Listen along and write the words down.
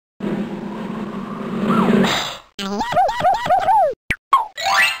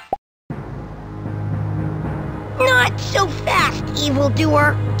Not so fast,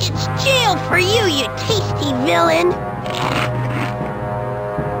 evildoer. It's jail for you, you tasty villain.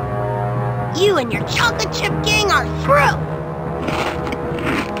 You and your chocolate chip gang are through.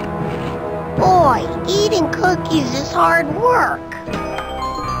 Boy, eating cookies is hard work.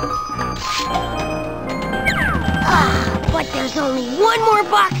 But there's only one more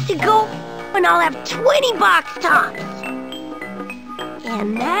box to go, and I'll have 20 box tops.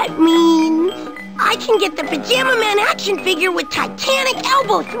 And that means I can get the Pajama Man action figure with Titanic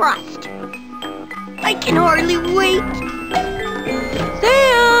elbow thrust. I can hardly wait.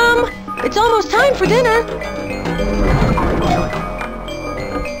 Sam! It's almost time for dinner.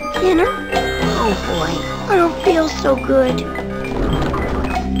 Dinner? Oh boy, I don't feel so good.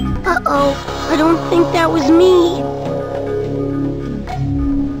 Uh-oh, I don't think that was me.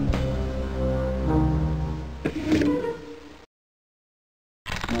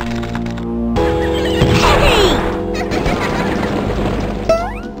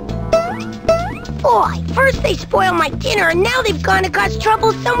 Boy, first they spoil my dinner and now they've gone to cause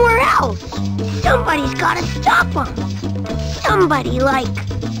trouble somewhere else. Somebody's gotta stop them. Somebody like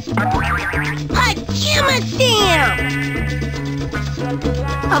Pajama Sam!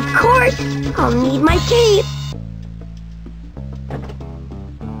 Of course, I'll need my tape.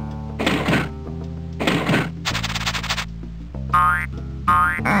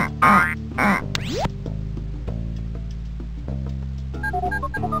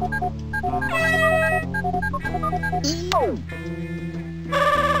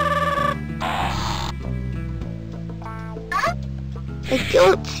 I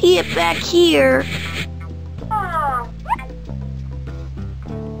don't see it back here.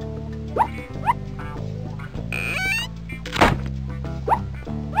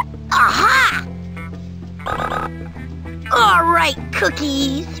 Aha! All right,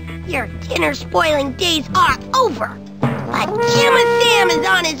 cookies. Your dinner spoiling days are over. Pajama Sam is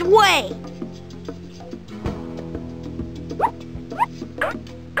on his way.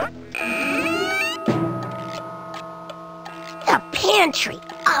 The pantry,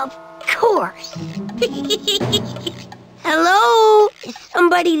 of course. Hello? Is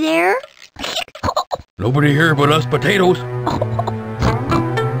somebody there? Nobody here but us potatoes.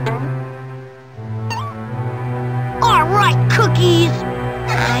 All right, cookies.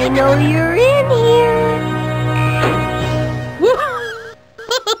 I know you're in here.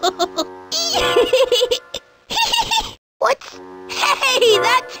 What's... Hey,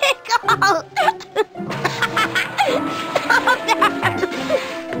 that tickled! Stop that!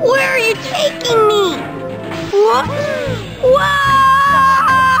 Where are you taking me? What? Whoa!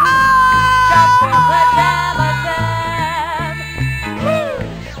 Just for Pajama Sam.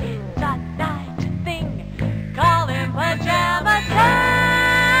 That night thing, call him Pajama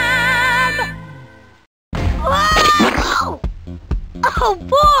Sam. Whoa! Oh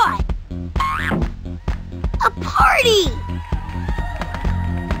boy! A party!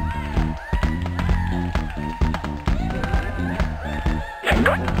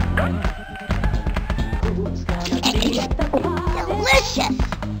 Delicious!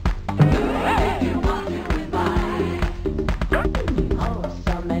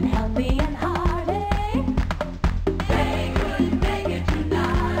 Wholesome and healthy and hearty. They could make it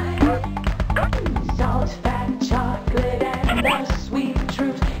tonight. Salt, fat, chocolate, and the sweet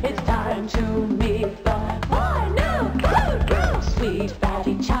truth. It's time to meet the boy new food group. Sweet,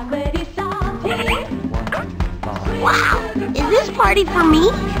 fatty, chocolatey, salty. Wow! Is this party for me?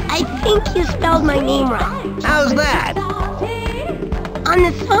 I think you spelled my name right. How's that? On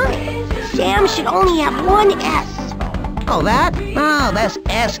the sign, Sam should only have one S. Oh, that? Oh, that's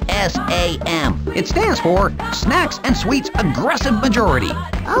SSAM. It stands for Snacks and Sweets Aggressive Majority.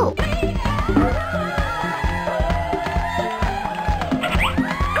 Oh.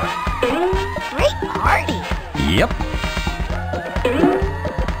 Great party. Yep.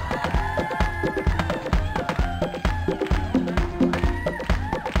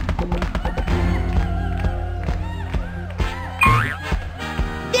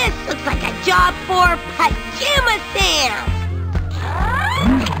 This looks like a job for Pajama Sam.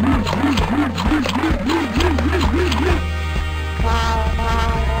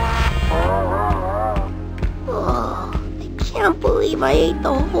 Oh, I can't believe I ate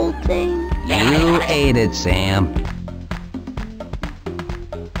the whole thing. You ate it, Sam.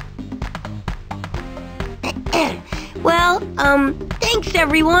 Well, thanks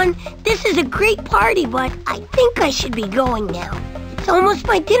everyone. This is a great party, but I think I should be going now. It's almost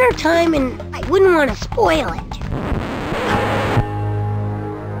my dinner time and I wouldn't want to spoil it.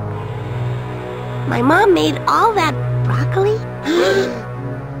 My mom made all that broccoli? Clear!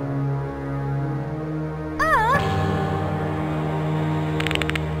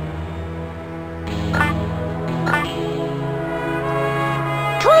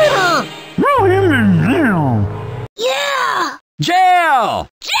 Yeah! Jail!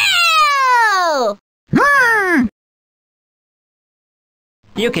 Jail!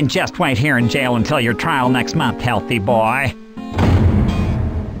 You can just wait here in jail until your trial next month, healthy boy.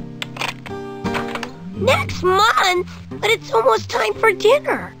 Next month? But it's almost time for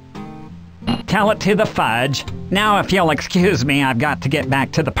dinner. Tell it to the fudge. Now, if you'll excuse me, I've got to get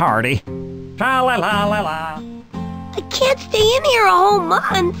back to the party. Tra-la-la-la-la. I can't stay in here a whole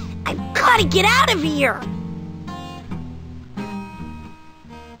month. I've got to get out of here.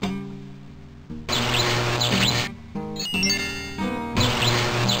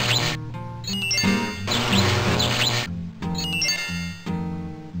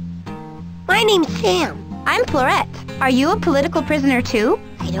 My name's Sam. I'm Florette. Are you a political prisoner too?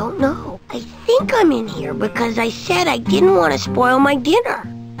 I don't know. I think I'm in here because I said I didn't want to spoil my dinner.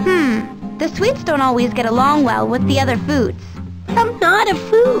 The sweets don't always get along well with the other foods. But I'm not a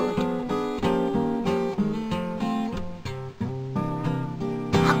food.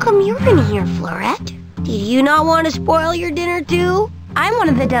 How come you're in here, Florette? Did you not want to spoil your dinner too? I'm one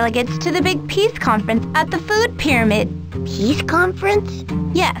of the delegates to the big peace conference at the food pyramid. Peace conference?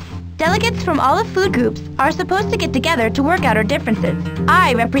 Yes. Delegates from all the food groups are supposed to get together to work out our differences.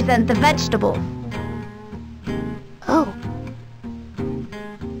 I represent the vegetables. Oh.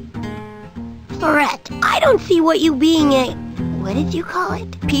 Florette, I don't see what you being a... What did you call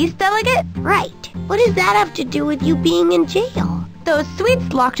it? Peace delegate? Right. What does that have to do with you being in jail? Those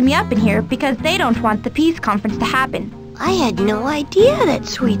sweets locked me up in here because they don't want the peace conference to happen. I had no idea that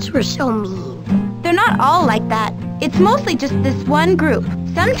sweets were so mean. They're not all like that. It's mostly just this one group.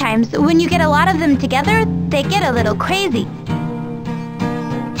 Sometimes, when you get a lot of them together, they get a little crazy.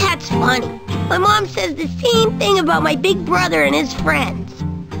 That's funny. My mom says the same thing about my big brother and his friends.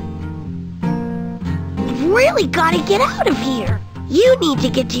 I've really got to get out of here. You need to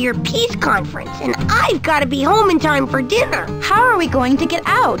get to your peace conference, and I've got to be home in time for dinner. How are we going to get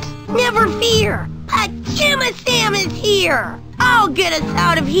out? Never fear. Pajama Sam is here. I'll get us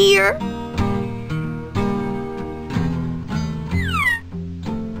out of here.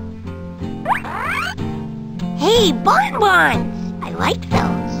 Hey, bonbons! I like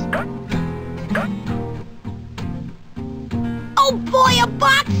those. Oh boy, a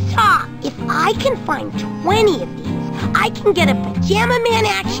box top! If I can find 20 of these, I can get a Pajama Man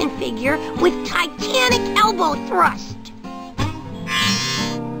action figure with Titanic elbow thrust.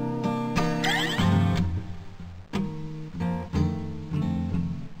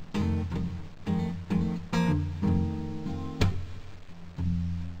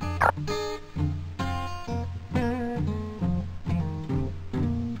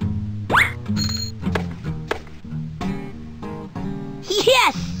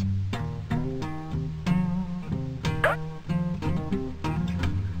 Yes!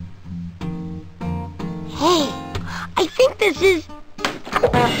 Hey, I think this is...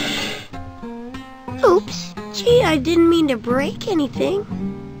 Oops. Gee, I didn't mean to break anything.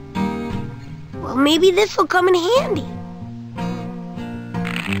 Well, maybe this will come in handy.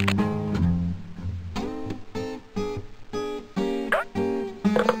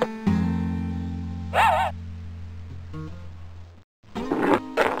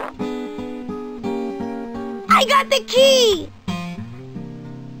 I got the key!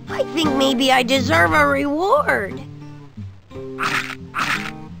 I think maybe I deserve a reward.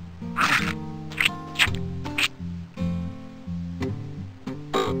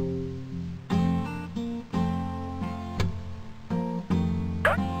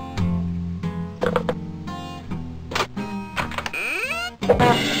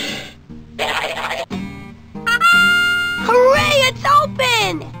 Hooray, it's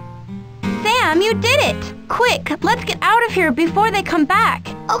open! Sam, you did it! Quick, let's get out of here before they come back.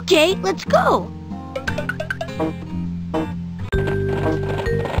 Okay, let's go.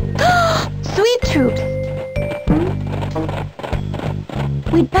 Sweet troops!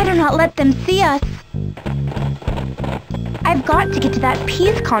 We'd better not let them see us. I've got to get to that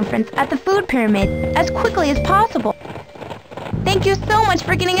peace conference at the food pyramid as quickly as possible. Thank you so much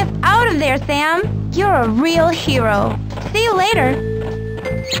for getting us out of there, Sam. You're a real hero. See you later.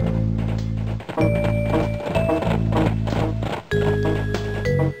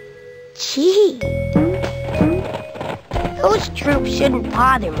 Gee. Those troops shouldn't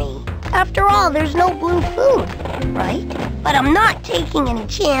bother me. After all, there's no blue food, right? But I'm not taking any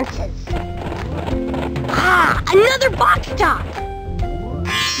chances. Ah, another box top!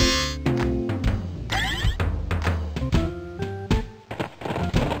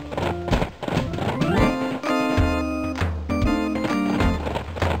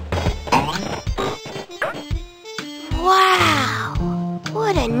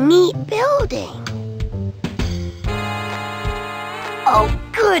 a neat building. Oh,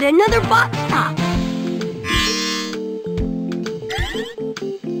 good, another box top.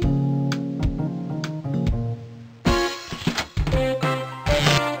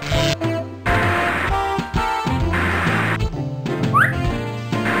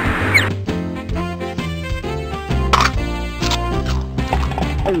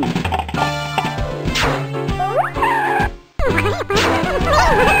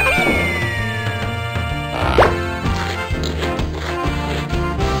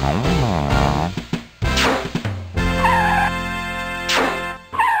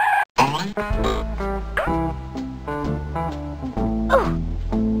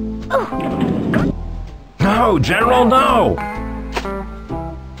 No, General, no!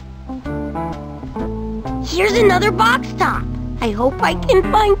 Here's another box top. I hope I can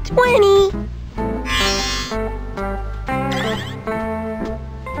find 20.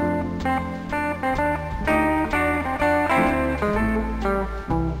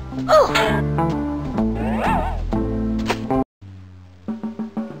 Oh!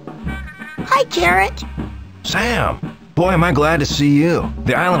 Hi, Carrot. Sam! Boy, am I glad to see you.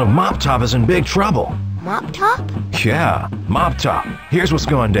 The island of Mop Top is in big trouble. Mop Top? Yeah, Mop Top. Here's what's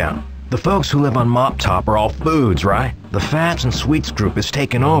going down. The folks who live on Mop Top are all foods, right? The Fats and Sweets group is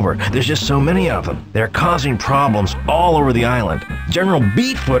taking over. There's just so many of them. They're causing problems all over the island. General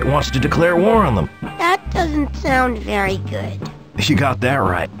Beatfoot wants to declare war on them. That doesn't sound very good. You got that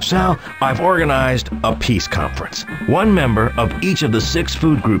right. So, I've organized a peace conference. One member of each of the 6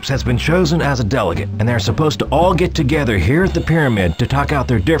 food groups has been chosen as a delegate, and they're supposed to all get together here at the pyramid to talk out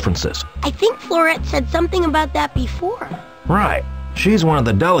their differences. I think Florette said something about that before. Right. She's one of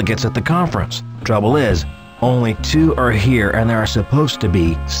the delegates at the conference. Trouble is, only 2 are here and there are supposed to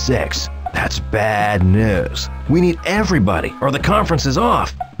be 6. That's bad news. We need everybody or the conference is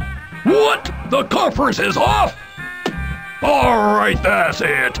off. What? The conference is off? All right, that's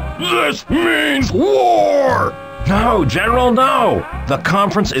it. This means war! No, General, no! The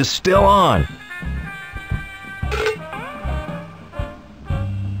conference is still on.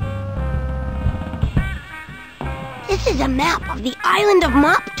 This is a map of the island of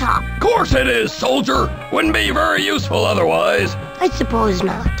Mop Top. Of course it is, soldier. Wouldn't be very useful otherwise. I suppose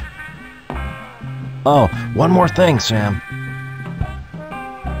not. Oh, one more thing, Sam.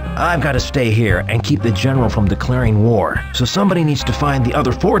 I've got to stay here and keep the general from declaring war, so somebody needs to find the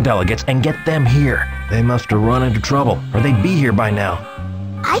other 4 delegates and get them here. They must have run into trouble, or they'd be here by now.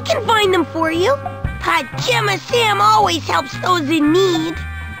 I can find them for you. Pajama Sam always helps those in need.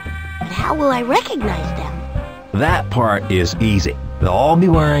 But how will I recognize them? That part is easy. They'll all be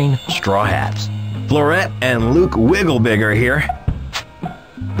wearing straw hats. Florette and Luke Wigglebig are here.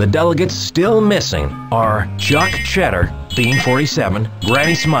 The delegates still missing are Chuck Cheddar, Theme 47,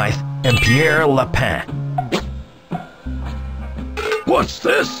 Granny Smythe, and Pierre Lapin. What's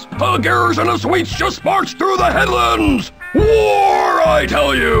this? The garrison of Sweets just marched through the headlands! War, I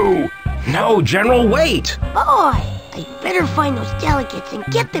tell you! No, General, wait! Boy, I better find those delegates and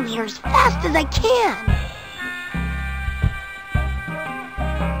get them here as fast as I can.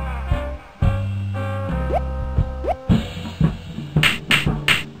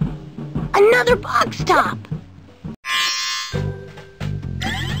 Another box top.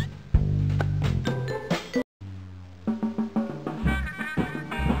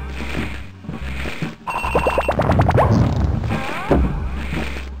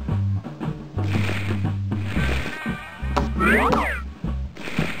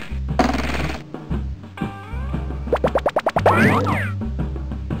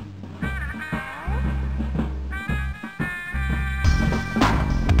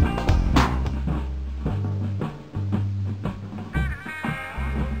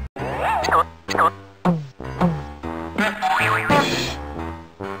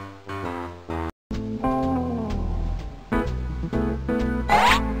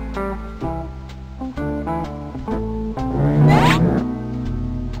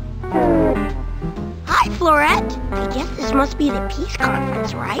 Florette, I guess this must be the peace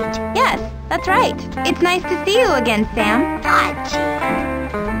conference, right? Yes, that's right. It's nice to see you again, Sam.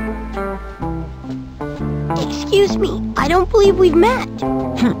 Excuse me, I don't believe we've met.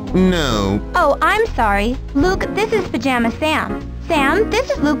 No. Oh, I'm sorry. Luke, this is Pajama Sam. Sam, this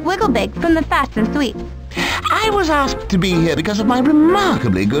is Luke Wigglebig from the Fats and Sweets. I was asked to be here because of my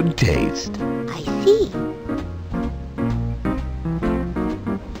remarkably good taste. I see.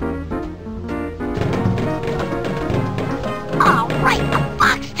 All right, a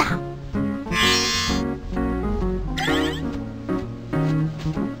box top.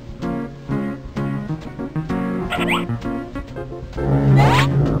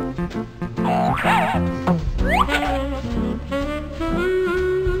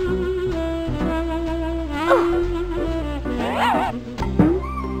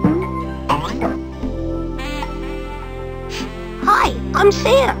 name's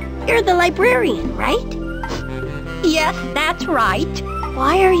Sam. You're the librarian, right? Yes, that's right.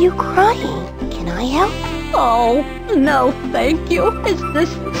 Why are you crying? Can I help? Oh, no, thank you. Is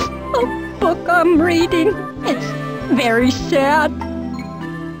this a book I'm reading? It's very sad.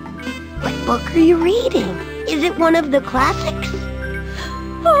 What book are you reading? Is it one of the classics?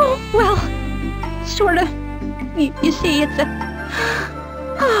 Oh, well, sort of. You see, it's a...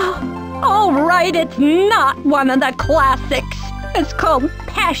 Oh, all right, it's not one of the classics. It's called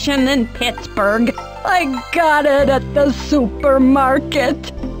Passion in Pittsburgh. I got it at the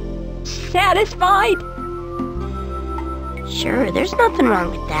supermarket. Satisfied? Sure, there's nothing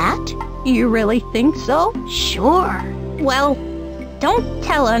wrong with that. You really think so? Sure. Well, don't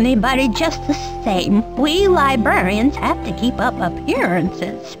tell anybody just the same. We librarians have to keep up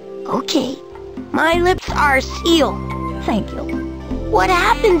appearances. Okay. My lips are sealed. Thank you. What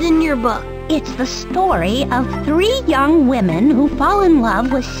happens in your book? It's the story of 3 young women who fall in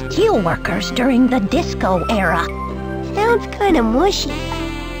love with steelworkers during the disco era. Sounds kind of mushy.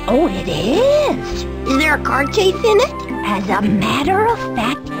 Oh, it is. Is there a car chase in it? As a matter of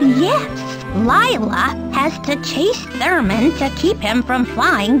fact, yes. Lila has to chase Thurman to keep him from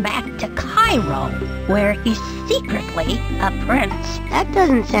flying back to Cairo, where he's secretly a prince. That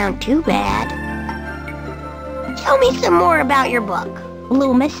doesn't sound too bad. Tell me some more about your book.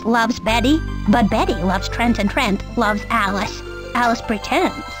 Loomis loves Betty, but Betty loves Trent, and Trent loves Alice. Alice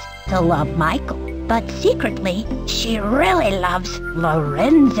pretends to love Michael, but secretly, she really loves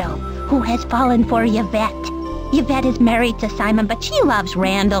Lorenzo, who has fallen for Yvette. Yvette is married to Simon, but she loves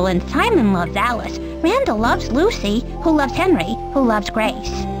Randall, and Simon loves Alice. Randall loves Lucy, who loves Henry, who loves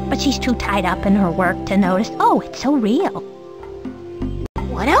Grace. But she's too tied up in her work to notice, oh, it's so real.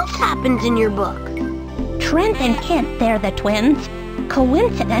 What else happens in your book? Trent and Kent, they're the twins,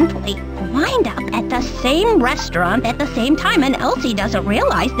 coincidentally wind up at the same restaurant at the same time, and Elsie doesn't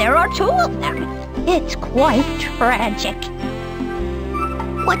realize there are 2 of them. It's quite tragic.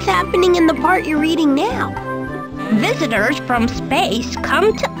 What's happening in the part you're reading now? Visitors from space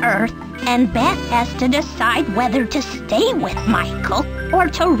come to Earth, and Beth has to decide whether to stay with Michael or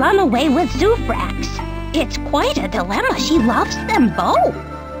to run away with Zufrax. It's quite a dilemma. She loves them both.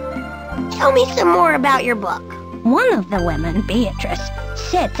 Tell me some more about your book. One of the women, Beatrice,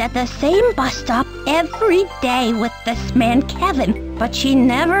 sits at the same bus stop every day with this man, Kevin, but she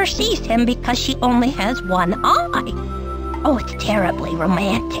never sees him because she only has one eye. Oh, it's terribly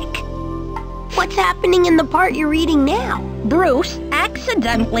romantic. What's happening in the part you're reading now? Bruce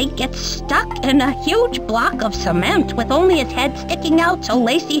accidentally gets stuck in a huge block of cement with only his head sticking out, so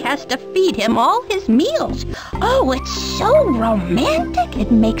Lacey has to feed him all his meals. Oh, it's so romantic,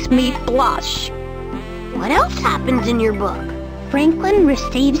 it makes me blush. What else happens in your book? Franklin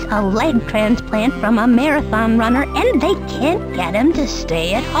receives a leg transplant from a marathon runner, and they can't get him to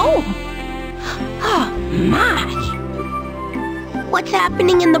stay at home. Oh, my! What's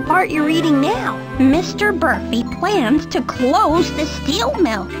happening in the part you're reading now? Mr. Murphy plans to close the steel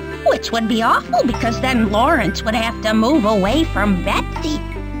mill, which would be awful because then Lawrence would have to move away from Betsy.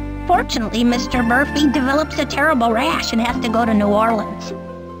 Fortunately, Mr. Murphy develops a terrible rash and has to go to New Orleans.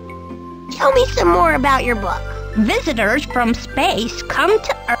 Tell me some more about your book. Visitors from space come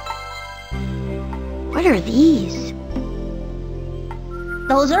to Earth. What are these?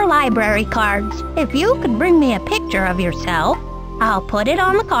 Those are library cards. If you could bring me a picture of yourself, I'll put it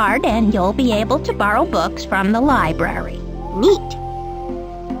on the card and you'll be able to borrow books from the library. Neat.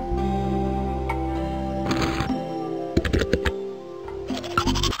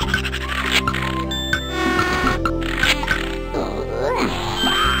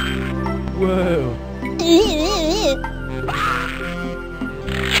 Whoa.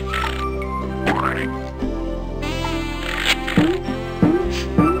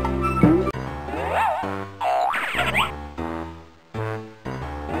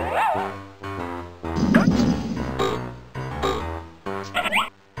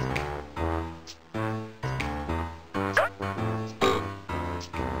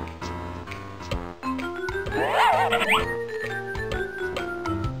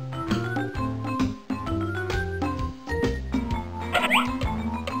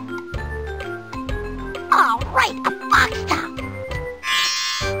 All right, a box top.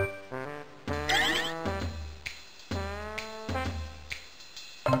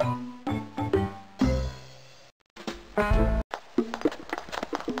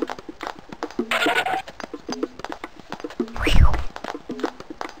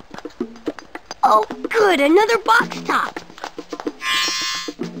 Oh, good, another box top.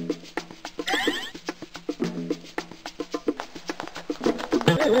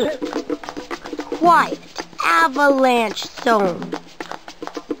 Quiet. Avalanche zone.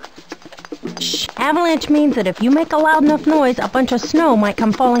 Avalanche means that if you make a loud enough noise, a bunch of snow might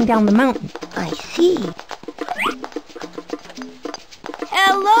come falling down the mountain. I see.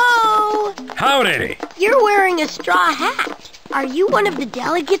 Hello! Howdy! You're wearing a straw hat. Are you one of the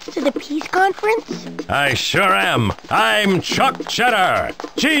delegates to the peace conference? I sure am. I'm Chuck Cheddar,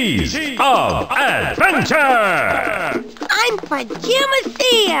 Cheese of Adventure! I'm Pajama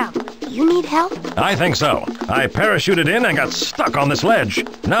Sam. You need help? I think so. I parachuted in and got stuck on this ledge.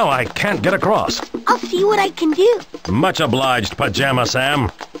 Now I can't get across. I'll see what I can do. Much obliged, Pajama Sam.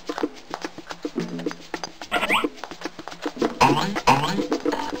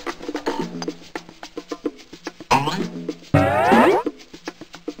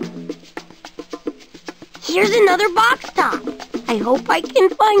 Here's another box top. I hope I can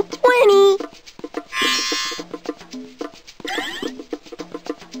find 20.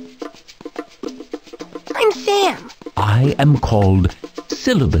 I'm Sam. I am called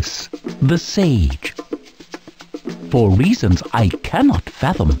Syllabus the Sage. For reasons I cannot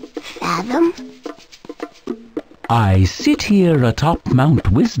fathom, Fathom? I sit here atop Mount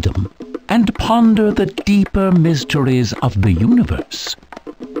Wisdom and ponder the deeper mysteries of the universe.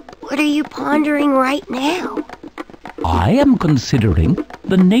 What are you pondering right now? I am considering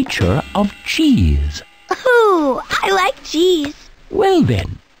the nature of cheese. Ooh, I like cheese. Well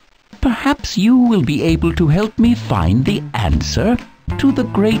then, perhaps you will be able to help me find the answer to the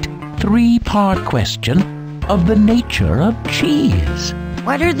great three-part question of the nature of cheese.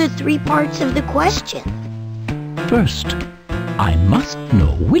 What are the 3 parts of the question? First, I must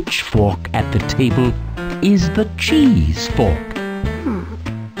know which fork at the table is the cheese fork.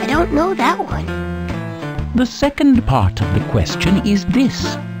 I don't know that one. The second part of the question is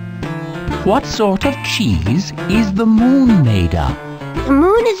this. What sort of cheese is the moon made of? The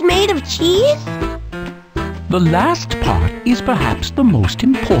moon is made of cheese? The last part is perhaps the most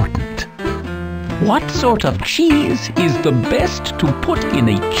important. What sort of cheese is the best to put in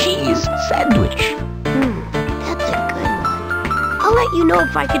a cheese sandwich? That's a good one. I'll let you know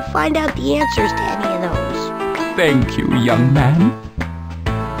if I can find out the answers to any of those. Thank you, young man.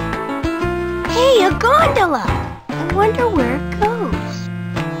 Hey, a gondola! I wonder where it goes.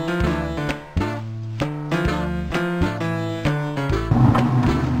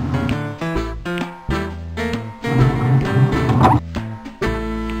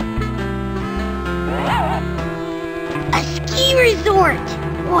 A ski resort!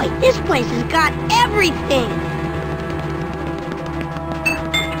 Boy, this place has got everything!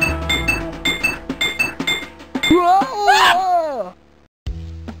 Whoa!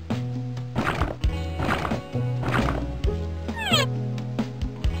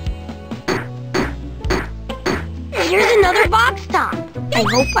 Here's another box top. I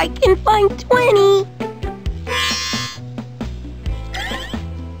hope I can find 20.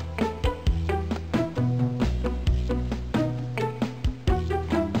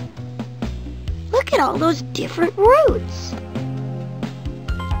 Look at all those different routes.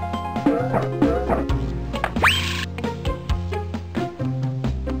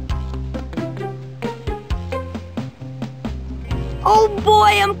 Oh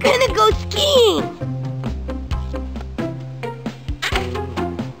boy, I'm gonna go skiing!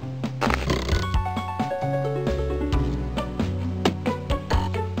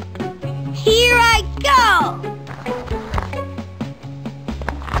 Here I go!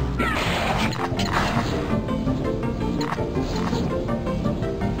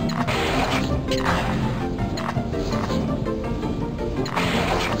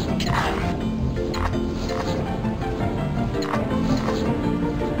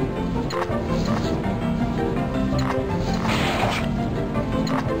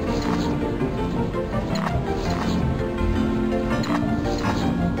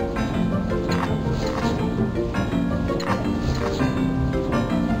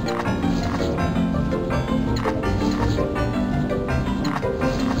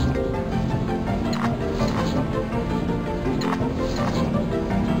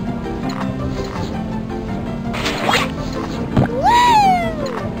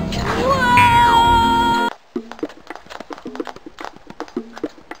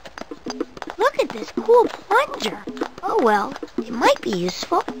 Look at this cool plunger. Oh well, it might be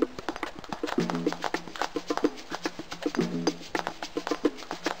useful.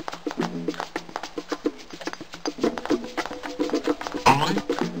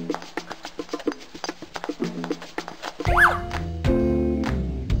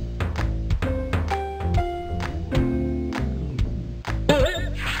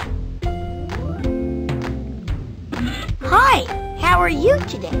 Hi, how are you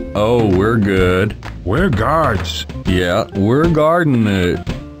today? Oh, we're good. We're guards. Yeah, we're guarding it.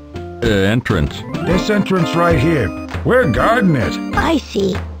 entrance. This entrance right here. We're guarding it. I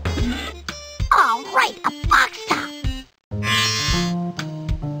see. All right, a box top.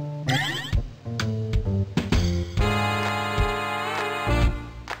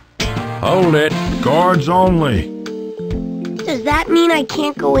 Hold it. Guards only. Does that mean I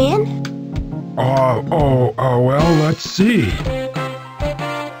can't go in? Well, let's see.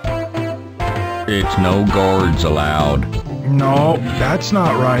 It's no guards allowed. No, that's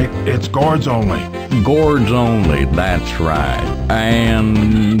not right. It's guards only. Guards only, that's right.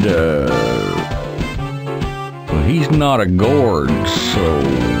 And, well, he's not a guard, so...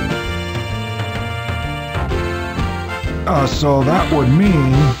 So that would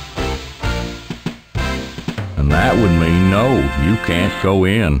mean... And that would mean no, you can't go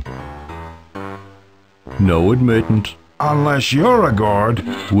in. No admittance. Unless you're a guard.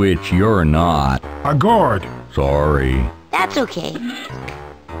 Which you're not. A guard. Sorry. That's okay.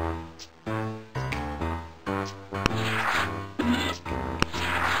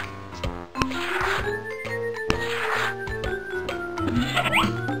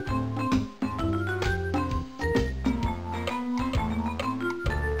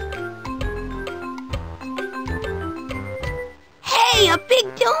 Hey, a big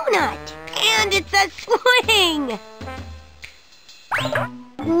donut! And it's a swing!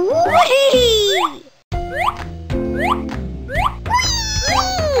 Whee!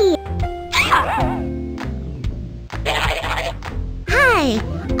 Hi,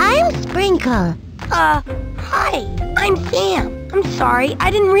 I'm Sprinkle. Hi, I'm Sam. I'm sorry,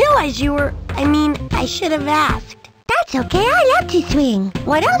 I didn't realize you were... I should have asked. That's okay, I love to swing.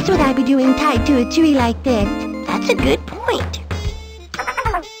 What else would I be doing tied to a tree like this? That's a good point.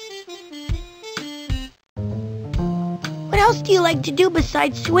 What else do you like to do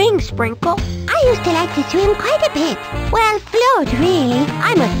besides swing, Sprinkle? I used to like to swim quite a bit. Well, float, really.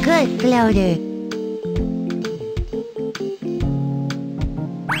 I'm a good floater.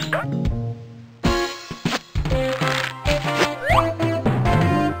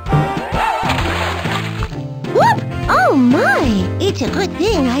 Whoop! Oh my! It's a good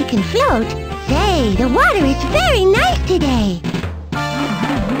thing I can float. Say, the water is very nice today.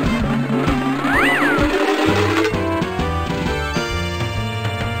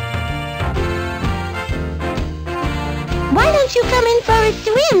 Why don't you come in for a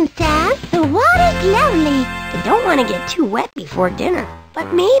swim, Sam? The water's lovely. I don't want to get too wet before dinner,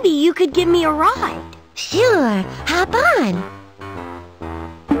 but maybe you could give me a ride. Sure, hop on.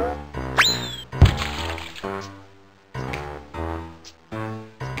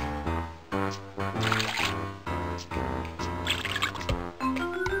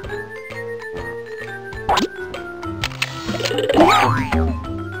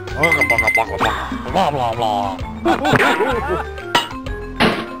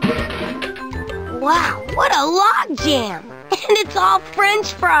 Wow, what a log jam! And it's all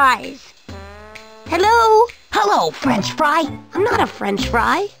French fries. Hello? Hello, French fry. I'm not a French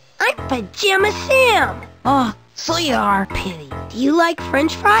fry. I'm Pajama Sam. Oh, so you are. Pity. Do you like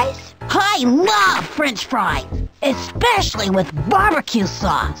French fries? I love French fries, especially with barbecue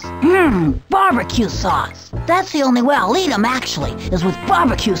sauce. Barbecue sauce. That's the only way I'll eat them, actually, is with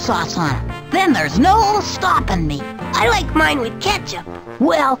barbecue sauce on them. Then there's no stopping me. I like mine with ketchup.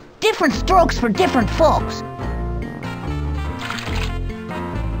 Well, different strokes for different folks.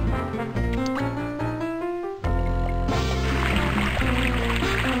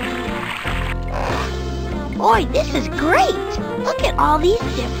 Boy, this is great. Look at all these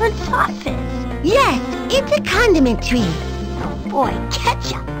different sauces. Yes, it's a condiment tree. Oh boy,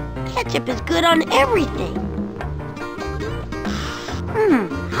 ketchup. Ketchup is good on everything.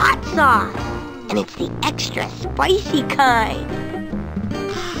 Hot sauce. And it's the extra spicy kind.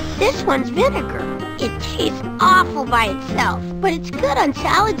 This one's vinegar. It tastes awful by itself, but it's good on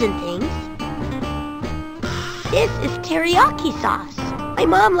salads and things. This is teriyaki sauce. My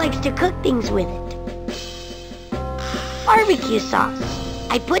mom likes to cook things with it. Barbecue sauce.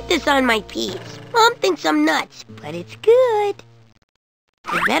 I put this on my peas. Mom thinks I'm nuts, but it's good.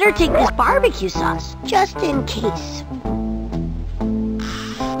 I better take this barbecue sauce, just in case.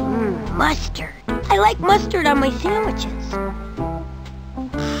 Mustard. I like mustard on my sandwiches.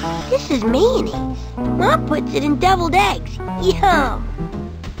 This is mayonnaise. Mom puts it in deviled eggs. Yum.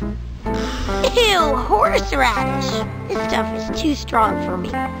 Ew, horseradish. This stuff is too strong for me,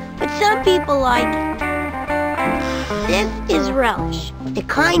 but some people like it. This is relish, the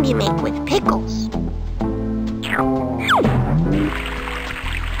kind you make with pickles.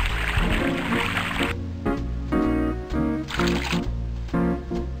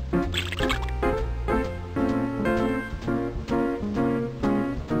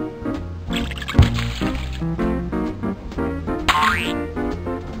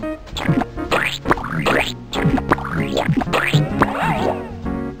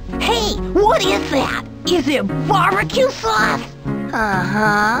 Is it barbecue sauce?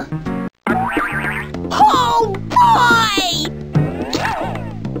 Uh-huh. Oh, boy!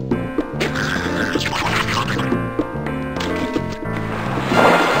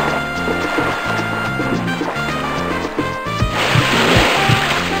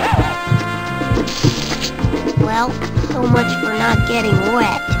 Well, so much for not getting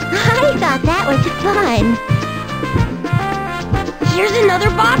wet. I thought that was fun. Here's another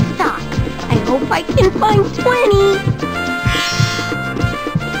box top. I hope I can find 20.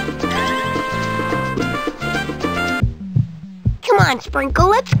 Come on, Sprinkle,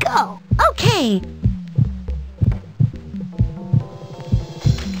 let's go. Okay.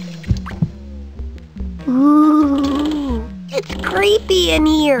 Ooh, it's creepy in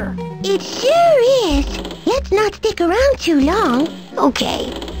here. It sure is. Let's not stick around too long. Okay.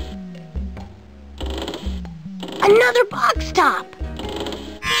 Another box top.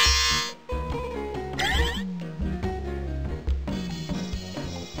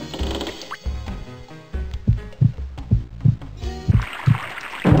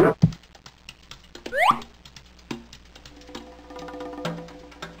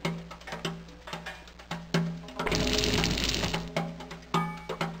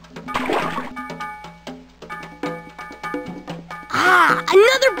 Ah,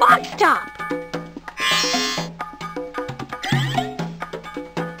 another box top.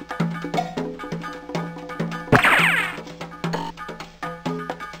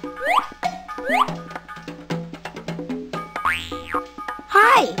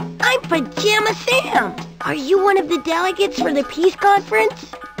 Hi, I'm Pajama Sam. Are you one of the delegates for the peace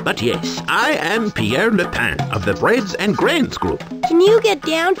conference? But yes, I am Pierre Le Pen of the Breads and Grains Group. Can you get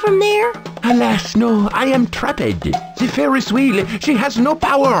down from there? Alas, no, I am trapped. The Ferris wheel, she has no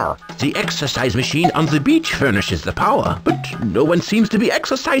power. The exercise machine on the beach furnishes the power, but no one seems to be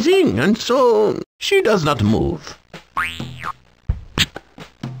exercising, and so she does not move.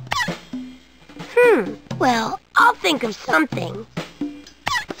 Well, I'll think of something.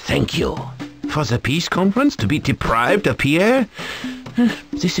 Thank you. For the peace conference to be deprived of Pierre?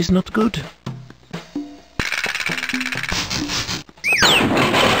 This is not good.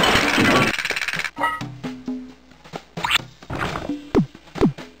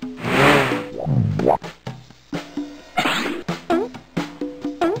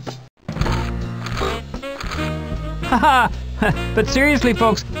 Haha! But seriously,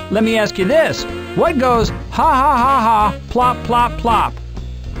 folks, let me ask you this. What goes ha ha ha ha, plop plop plop?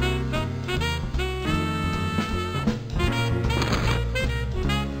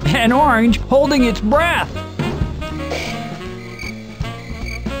 An orange holding its breath.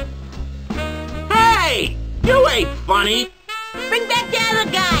 Hey! You ain't funny! Bring back the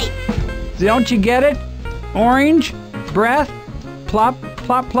other guy. Don't you get it? Orange, breath, plop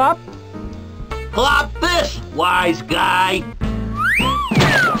plop plop. Plop this, wise guy!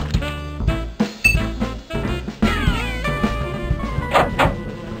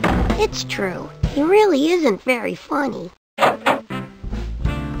 It's true. He really isn't very funny.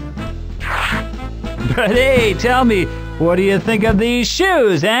 But hey, tell me, what do you think of these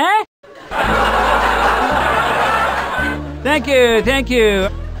shoes, eh? Thank you, thank you.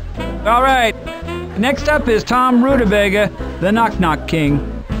 All right, next up is Tom Rutabaga, the Knock Knock King.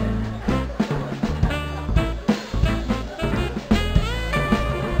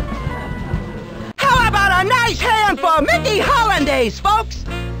 How about a nice hand for Mickey Hollandaise, folks?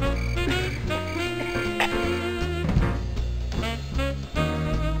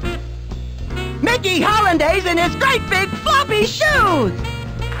 Mickey Hollandaise in his great big floppy shoes!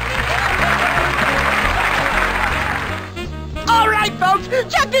 All right, folks,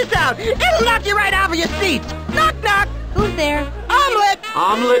 check this out. It'll knock you right out of your seats. Knock, knock. Who's there? Omelet.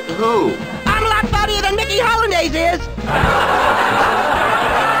 Omelet who? I'm a lot funnier than Mickey Hollandaise is.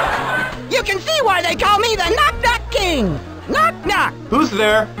 You can see why they call me the Knock Knock King. Knock, knock. Who's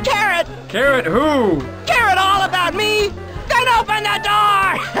there? Carrot. Carrot who? Carrot all about me. Then open the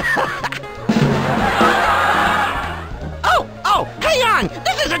door. Oh, hang on.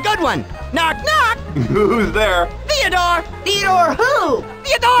 This is a good one. Knock, knock. Who's there? Theodore. Theodore who?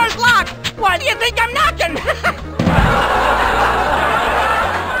 Theodore's locked. Why do you think I'm knocking?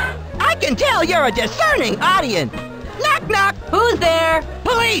 I can tell you're a discerning audience. Knock, knock. Who's there?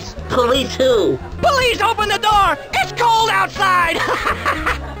 Police. Police who? Police, open the door. It's cold outside.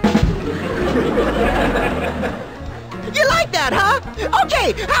 You like that, huh?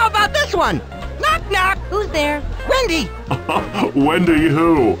 Okay, how about this one? Knock, knock. Who's there? Wendy. Wendy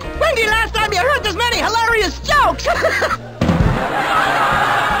who? Wendy, last time you heard this many hilarious jokes.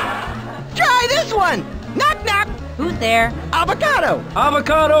 Try this one. Knock, knock. Who's there? Avocado.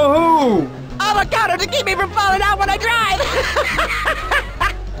 Avocado who? avocado to keep me from falling out when I drive.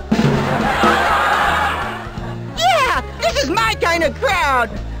 Yeah, this is my kind of crowd.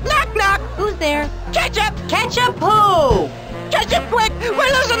 Knock, knock. Who's there? Ketchup! Ketchup who? Ketchup quick!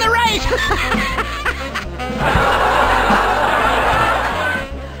 We're losing the race!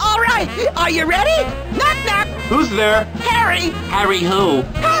 All right, are you ready? Knock, knock. Who's there? Harry! Harry who?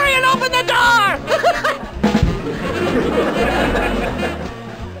 Hurry and open the door!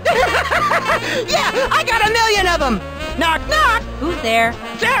 Yeah, I got 1,000,000 of them. Knock, knock. Who's there?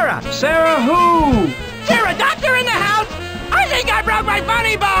 Sarah! Sarah who? Sarah, doctor in the house! I think I broke my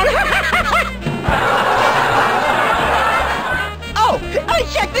funny bone! Oh, and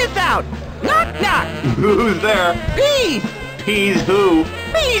check this out! Knock, knock! Who's there? Peas! Peas who?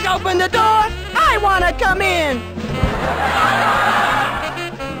 Please open the door! I want to come in!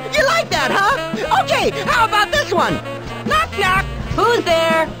 You like that, huh? Okay, how about this one? Knock, knock! Who's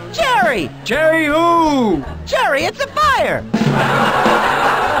there? Jerry! Jerry who? Jerry, it's a fire!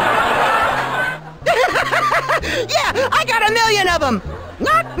 Yeah, I got 1,000,000 of them!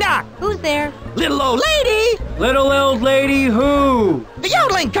 Knock, knock! Who's there? Little old lady! Little old lady who? The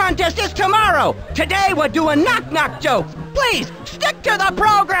yodeling contest is tomorrow! Today we're doing knock-knock jokes! Please, stick to the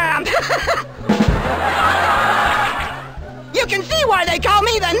program! You can see why they call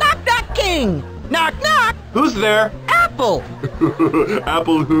me the Knock-Knock King! Knock-knock! Who's there? Apple!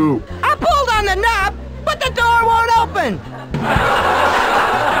 Apple who? I pulled on the knob, but the door won't open!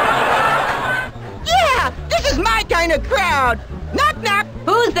 Yeah, this is my kind of crowd! Knock-knock!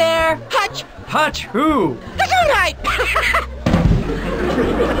 Who's there? Hutch! Hutch who? Gesundheit!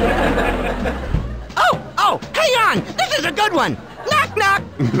 Oh, hang on! This is a good one! Knock, knock!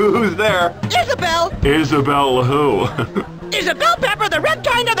 Who's there? Isabel! Isabel who? Isabel Pepper, the red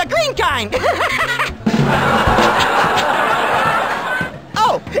kind or the green kind?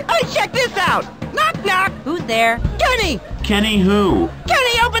 Oh, and check this out! Knock, knock! Who's there? Kenny! Kenny who?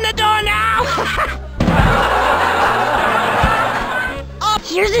 Kenny, open the door now! Oh,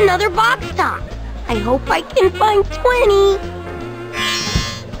 here's another box top. I hope I can find 20.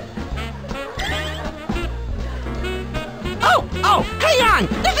 Oh, hang on!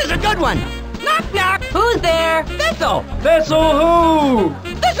 This is a good one! Knock, knock! Who's there? Thistle! Thistle who?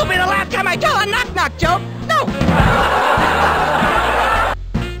 This'll be the last time I tell a knock-knock joke! No!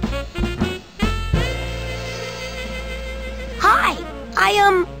 Hi,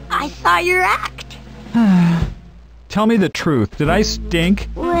 I saw your act. Tell me the truth. Did I stink?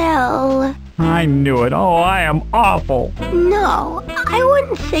 Well, I knew it. Oh, I am awful. no, I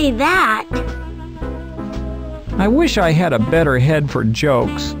wouldn't say that. I wish I had a better head for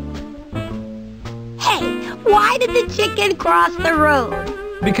jokes. Hey, why did the chicken cross the road?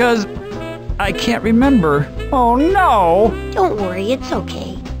 Because I can't remember. Oh no! Don't worry, it's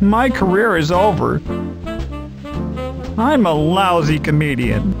okay. My career is over. I'm a lousy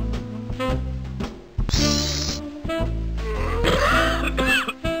comedian.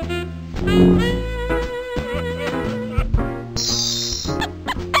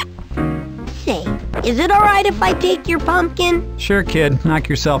 Say, is it alright if I take your pumpkin? Sure, kid. Knock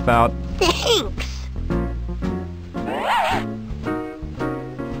yourself out. Thanks.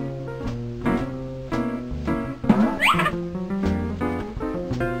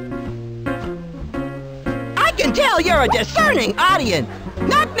 I can tell you're a discerning audience!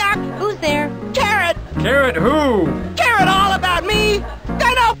 Knock, knock! Who's there? Carrot! Carrot who? Carrot all about me!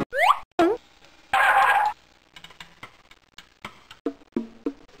 Then open...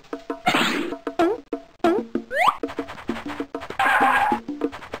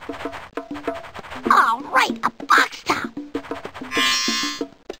 All right, a box top.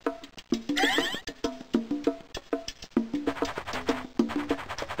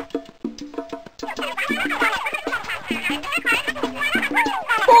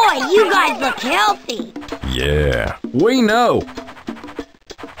 Boy, you guys look healthy. Yeah, we know.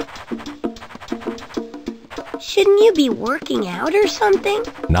 Shouldn't you be working out or something?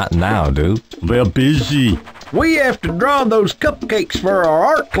 Not now, dude. They're busy. We have to draw those cupcakes for our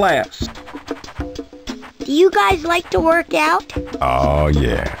art class. Do you guys like to work out? Oh,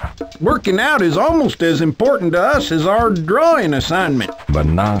 yeah. Working out is almost as important to us as our drawing assignment. But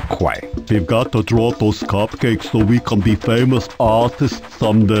not quite. We've got to draw those cupcakes so we can be famous artists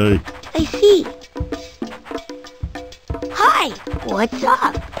someday. I see. Hi, what's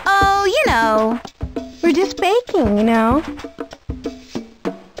up? Oh, you know. We're just baking, you know.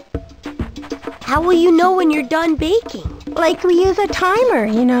 How will you know when you're done baking? Like we use a timer,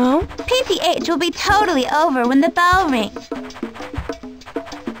 you know. PTH will be totally over when the bell rings.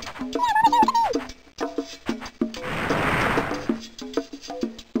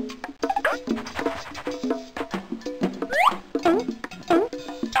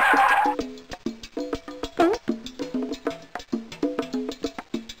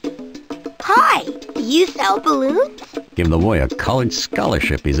 you sell balloons? Give the boy a college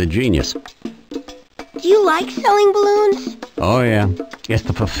scholarship. He's a genius. Do you like selling balloons? Oh, yeah. It's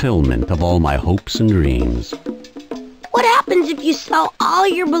the fulfillment of all my hopes and dreams. What happens if you sell all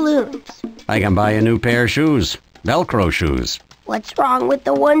your balloons? I can buy a new pair of shoes. Velcro shoes. What's wrong with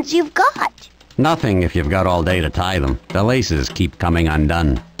the ones you've got? Nothing if you've got all day to tie them. The laces keep coming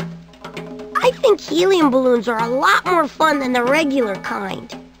undone. I think helium balloons are a lot more fun than the regular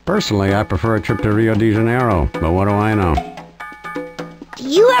kind. Personally, I prefer a trip to Rio de Janeiro, but what do I know? Do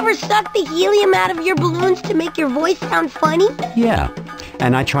you ever suck the helium out of your balloons to make your voice sound funny? Yeah,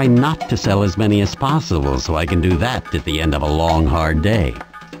 and I try not to sell as many as possible so I can do that at the end of a long, hard day.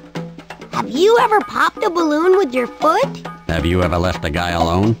 Have you ever popped a balloon with your foot? Have you ever left a guy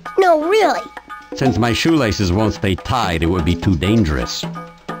alone? No, really. Since my shoelaces won't stay tied, it would be too dangerous.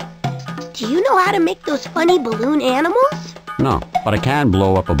 Do you know how to make those funny balloon animals? No, but I can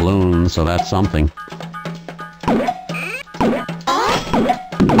blow up a balloon, so that's something.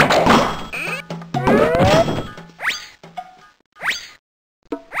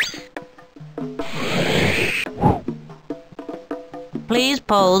 Please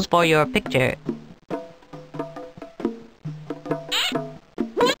pose for your picture.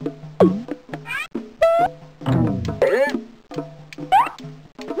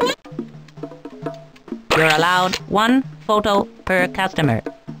 You're allowed 1 photo per customer.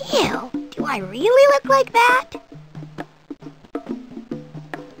 Ew, do I really look like that?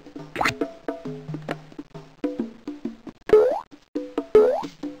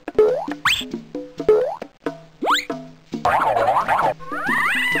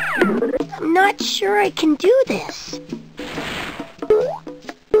 I'm not sure I can do this.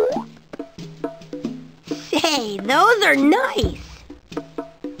 Say, those are nice.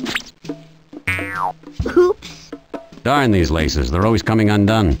 Oops. Darn these laces, they're always coming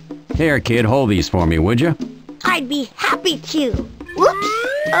undone. Here, kid, hold these for me, would you? I'd be happy to. Whoops.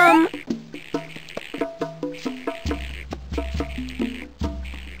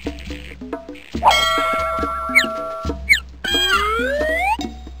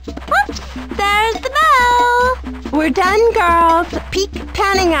 There's the bell. We're done, girls. Peak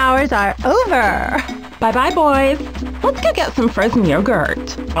tanning hours are over. Bye-bye, boys. Let's go get some frozen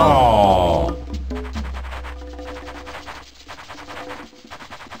yogurt. Oh.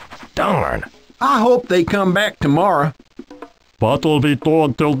 Darn. I hope they come back tomorrow. What'll we do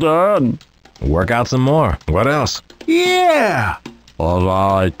until then? Work out some more. What else? Yeah. All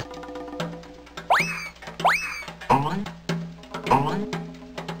right.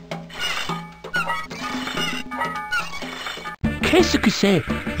 Qu'est-ce que c'est?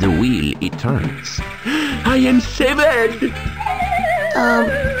 The wheel, it turns. I am saved!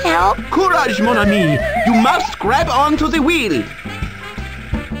 Help? Courage, mon ami! You must grab onto the wheel!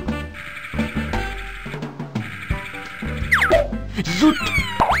 Zoot!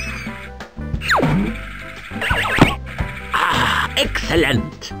 Ah,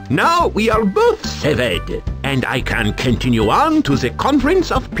 excellent! Now we are both saved, and I can continue on to the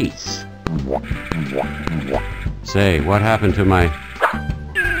Conference of Peace. Say, what happened to my...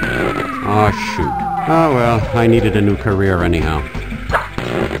 Oh, shoot. Oh, well, I needed a new career anyhow.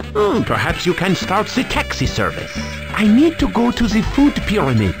 Perhaps you can start the taxi service. I need to go to the food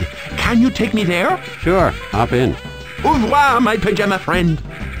pyramid. Can you take me there? Sure, hop in. Au revoir, my pajama friend.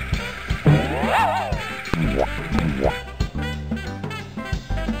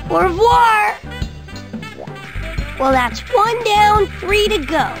 Au revoir. Well, that's 1 down, 3 to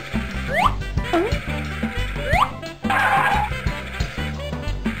go.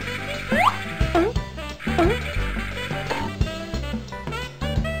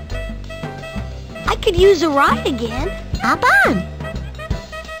 I could use a ride again. Hop on.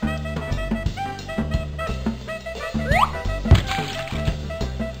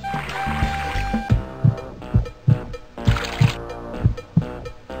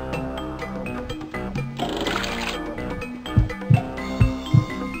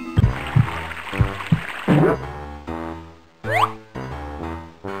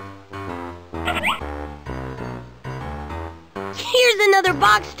 Here's another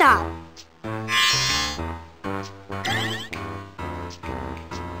box top.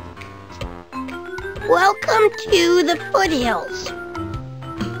 Welcome to the foothills.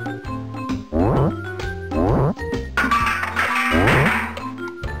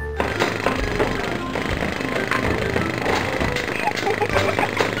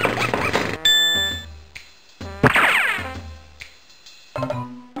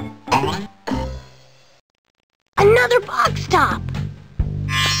 Another box top.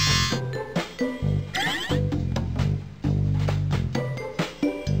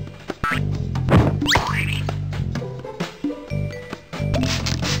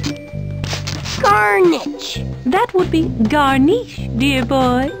 That would be garnish, dear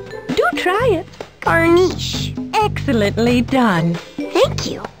boy. Do try it. Garnish. Excellently done. Thank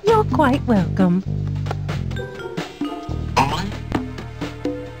you. You're quite welcome.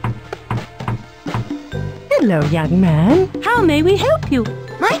 Hello, young man. How may we help you?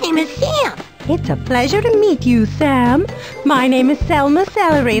 My name is Sam. It's a pleasure to meet you, Sam. My name is Selma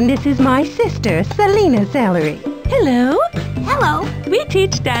Celery, and this is my sister, Selena Celery. Hello. Hello. We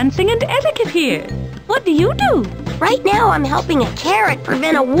teach dancing and etiquette here. What do you do? Right now I'm helping a carrot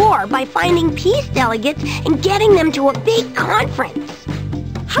prevent a war by finding peace delegates and getting them to a big conference.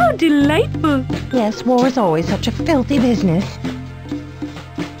 How delightful. Yes, war is always such a filthy business.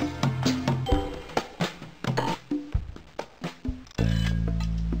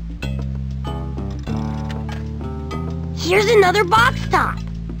 Here's another box top.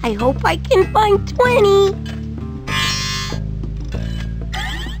 I hope I can find 20.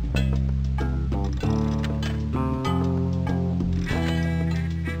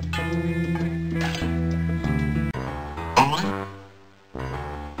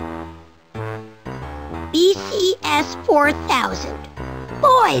 BCS 4000.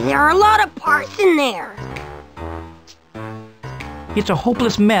 Boy, there are a lot of parts in there. It's a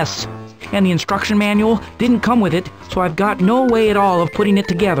hopeless mess, and the instruction manual didn't come with it, so I've got no way at all of putting it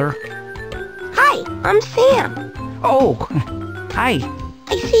together. Hi, I'm Sam. Oh, hi.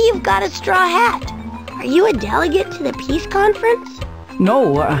 I see you've got a straw hat. Are you a delegate to the peace conference?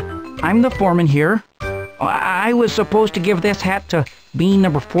 No, I'm the foreman here. I was supposed to give this hat to bean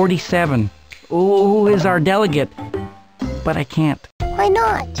number 47, who is our delegate, but I can't. Why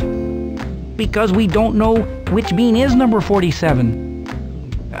not? Because we don't know which bean is number 47.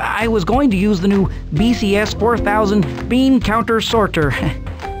 I was going to use the new BCS 4000 bean counter sorter,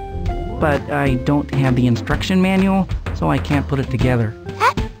 but I don't have the instruction manual, so I can't put it together.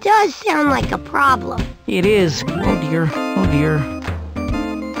 That does sound like a problem. It is. Oh dear, oh dear.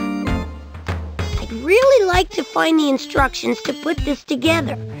 I'd really like to find the instructions to put this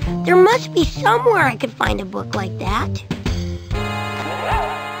together. There must be somewhere I could find a book like that.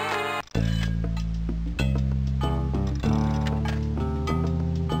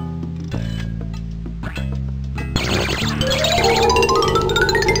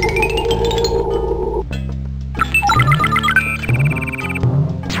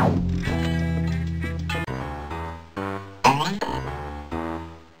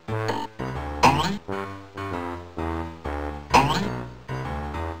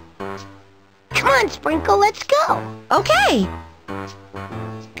 Come on, Sprinkle, let's go. Okay.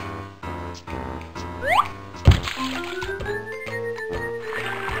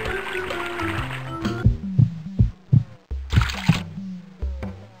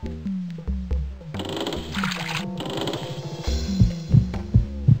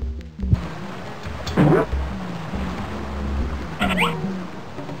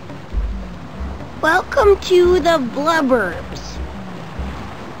 Welcome to the Blubbers.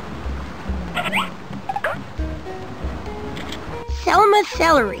 Selma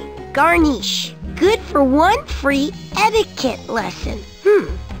Celery, garnish. Good for one free etiquette lesson.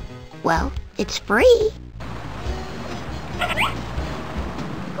 Well, it's free.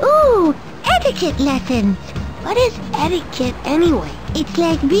 Ooh, etiquette lessons. What is etiquette anyway? It's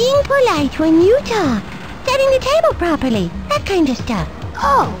like being polite when you talk, setting the table properly, that kind of stuff.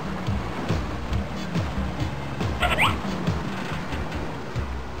 Oh.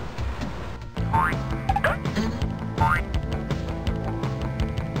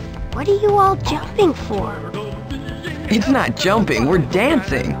 What are you all jumping for? It's not jumping, we're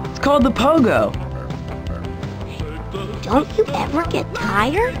dancing. It's called the pogo. Don't you ever get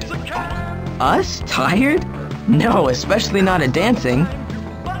tired? Us? Tired? No, especially not at dancing.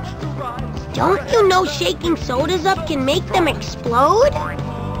 Don't you know shaking sodas up can make them explode?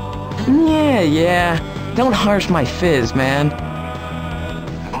 Yeah. Don't harsh my fizz, man.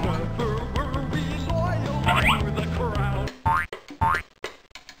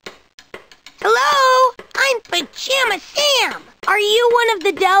 Hello? I'm Pajama Sam. Are you one of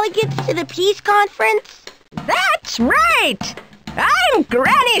the delegates to the peace conference? That's right! I'm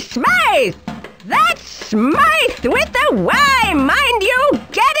Granny Smythe! That's Smythe with the Y, mind you!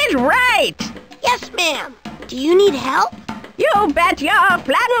 Get it right! Yes, ma'am. Do you need help? You bet your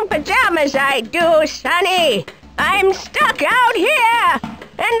flannel pajamas I do, Sonny! I'm stuck out here,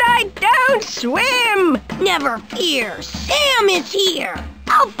 and I don't swim! Never fear, Sam is here!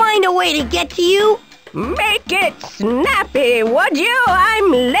 I'll find a way to get to you! Make it snappy, would you? I'm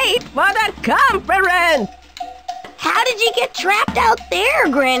late for the conference! How did you get trapped out there,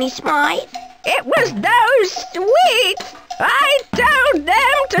 Granny Smythe? It was those sweets! I told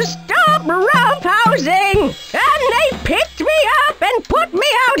them to stop roughhousing, and they picked me up and put me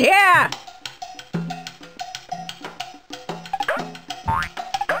out here.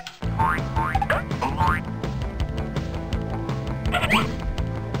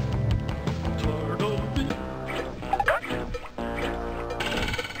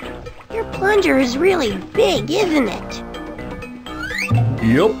 Your plunger is really big, isn't it?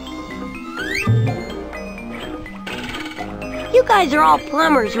 Yep. You guys are all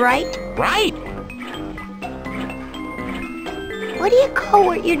plumbers, right? Right. What do you call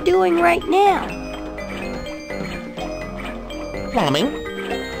what you're doing right now? Plumbing.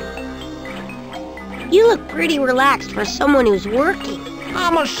 You look pretty relaxed for someone who's working.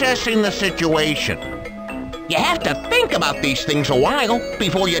 I'm assessing the situation. You have to think about these things a while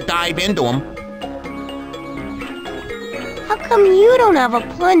before you dive into them. How come you don't have a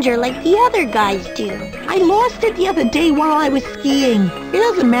plunger like the other guys do? I lost it the other day while I was skiing. It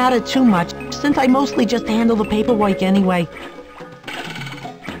doesn't matter too much, since I mostly just handle the paperwork anyway.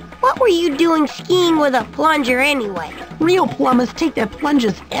 What were you doing skiing with a plunger anyway? Real plumbers take their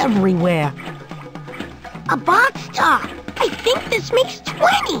plungers everywhere. A box top. I think this makes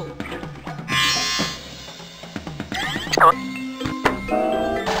 20.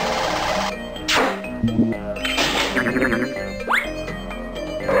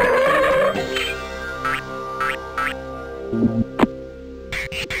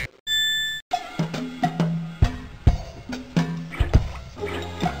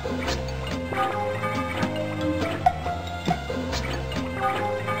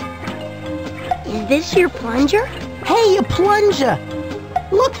 Is this your plunger? Hey, a plunger!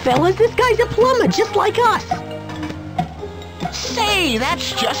 Look, fellas, this guy's a plumber just like us. Say,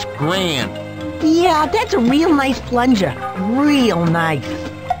 that's just grand. Yeah, that's a real nice plunger. Real nice.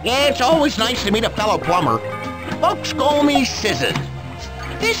 Yeah, it's always nice to meet a fellow plumber. Folks call me Scissors.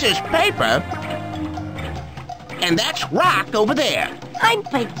 This is paper. And that's rock over there. I'm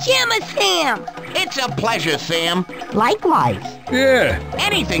Pajama Sam. It's a pleasure, Sam. Likewise. Yeah.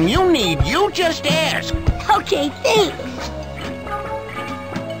 Anything you need, you just ask. Okay, thanks.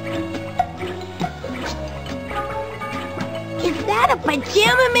 Is that a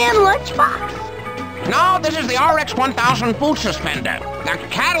Pajama Man lunchbox? No, this is the RX-1000 food suspender, the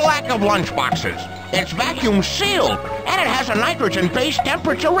Cadillac of lunchboxes. It's vacuum sealed, and it has a nitrogen-based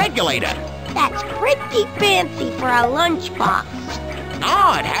temperature regulator. That's pretty fancy for a lunchbox.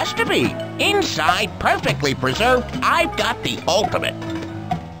 No, it has to be. Inside, perfectly preserved, I've got the ultimate.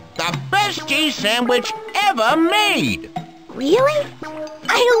 The best cheese sandwich ever made. Really?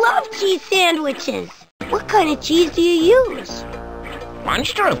 I love cheese sandwiches. What kind of cheese do you use?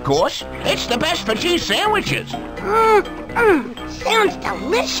 Munster, of course. It's the best for cheese sandwiches. Sounds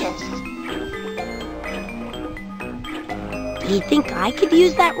delicious. Do you think I could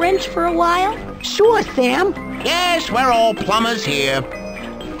use that wrench for a while? Sure, Sam. Yes, we're all plumbers here.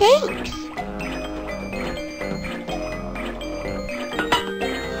 Thanks.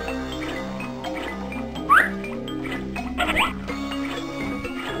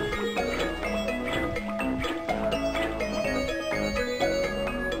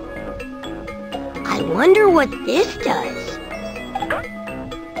 I wonder what this does.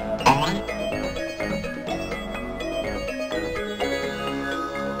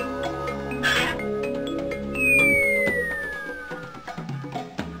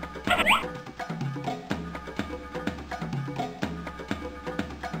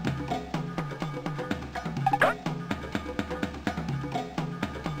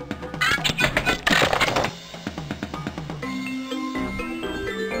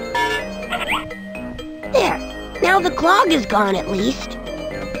 There. Now the clog is gone at least.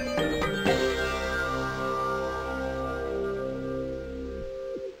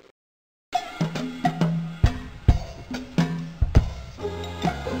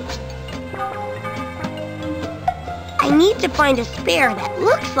 I need to find a spare that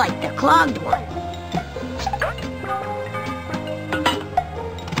looks like the clogged one.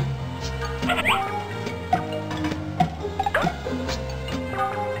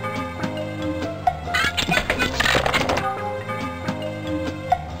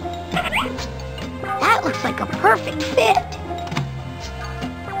 That looks like a perfect fit.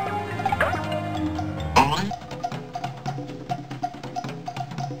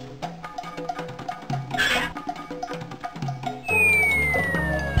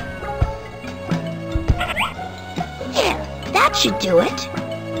 There, that should do it.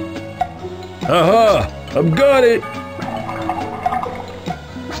 Aha! I've got it!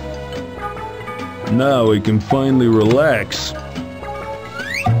 Now we can finally relax.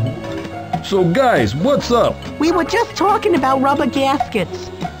 So guys, what's up? We were just talking about rubber gaskets.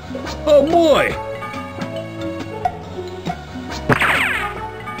 Oh boy!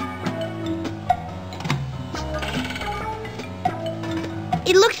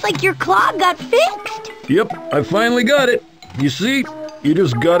 It looks like your clog got fixed. Yep, I finally got it. You see, you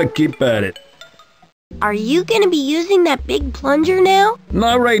just gotta keep at it. Are you gonna be using that big plunger now?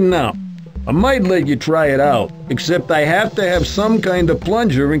 Not right now. I might let you try it out, except I have to have some kind of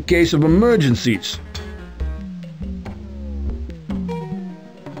plunger in case of emergencies.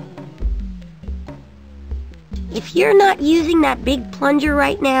 If you're not using that big plunger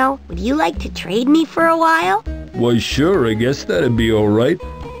right now, would you like to trade me for a while? Why sure, I guess that'd be alright.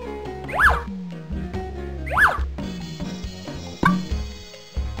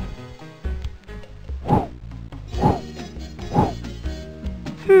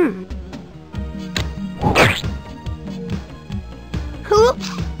 Oops,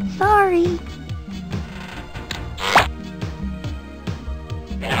 sorry.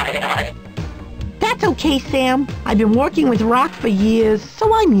 That's okay, Sam. I've been working with rock for years,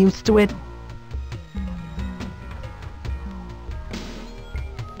 so I'm used to it.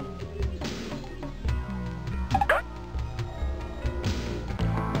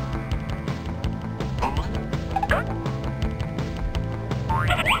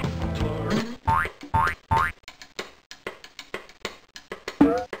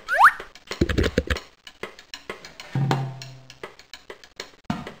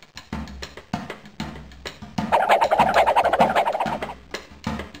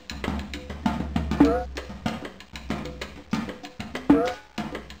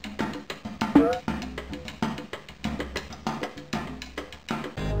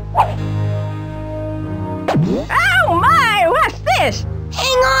 Oh my, what's this?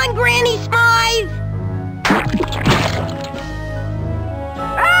 Hang on, Granny Smythe!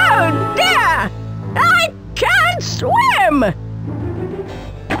 Oh dear! I can't swim!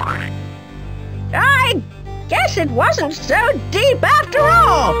 I guess it wasn't so deep after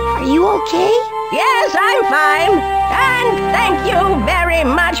all. Are you okay? Yes, I'm fine. And thank you very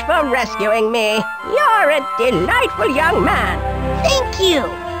much for rescuing me. You're a delightful young man. Thank you.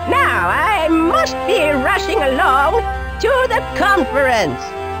 Now I must be rushing along to the conference.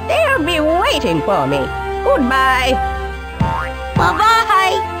 They'll be waiting for me. Goodbye.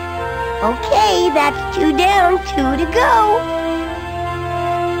 Bye-bye. Okay, that's 2 down, 2 to go.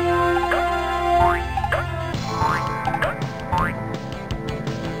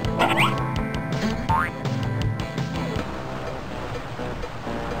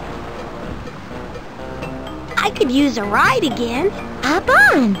 I could use a ride again. Hop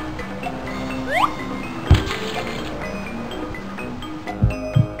on.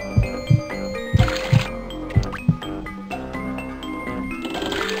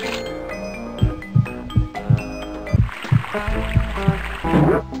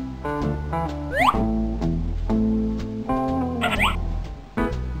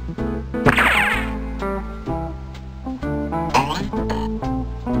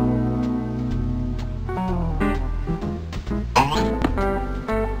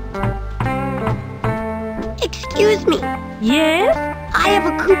 Excuse me. Yes? I have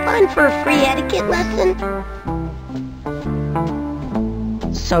a coupon for a free etiquette lesson.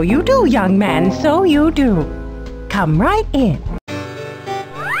 So you do, young man, so you do. Come right in.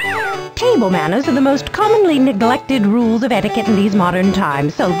 Table manners are the most commonly neglected rules of etiquette in these modern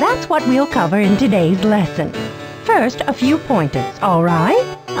times, so that's what we'll cover in today's lesson. First, a few pointers, all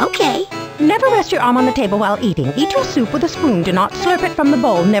right? Okay. Never rest your arm on the table while eating. Eat your soup with a spoon. Do not slurp it from the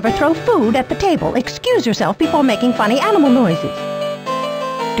bowl. Never throw food at the table. Excuse yourself before making funny animal noises.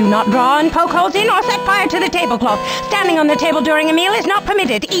 Do not draw and poke holes in or set fire to the tablecloth. Standing on the table during a meal is not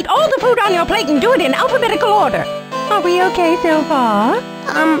permitted. Eat all the food on your plate and do it in alphabetical order. Are we okay so far?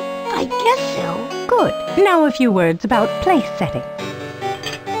 I guess so. Good. Now a few words about place setting.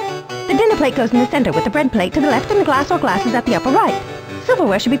 The dinner plate goes in the center with the bread plate to the left and the glass or glasses at the upper right.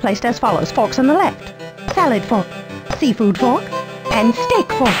 Silverware should be placed as follows. Forks on the left, salad fork, seafood fork, and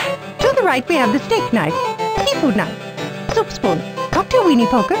steak fork. To the right we have the steak knife, seafood knife, soup spoon, cocktail weenie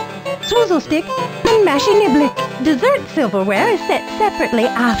poker, swizzle stick, and mashy niblick. Dessert silverware is set separately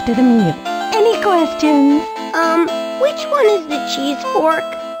after the meal. Any questions? Which one is the cheese fork?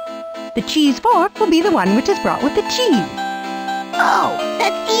 The cheese fork will be the one which is brought with the cheese. Oh,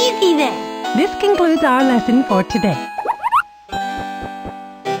 that's easy then. This concludes our lesson for today.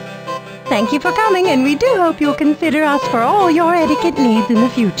 Thank you for coming, and we do hope you'll consider us for all your etiquette needs in the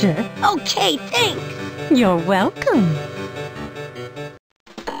future. Okay, thanks. You're welcome.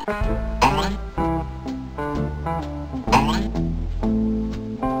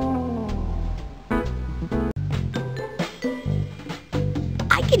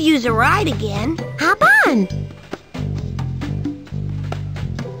 could use a ride again. Hop on.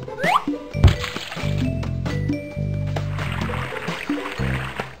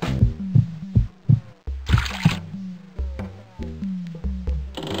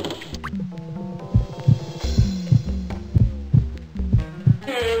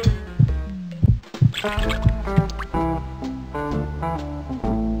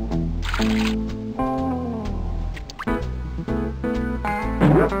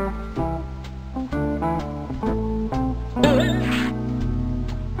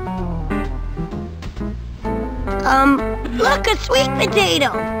 Look, a sweet potato.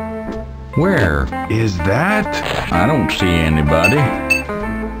 Where is that? I don't see anybody.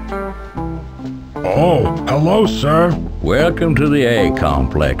 Oh, hello, sir. Welcome to the A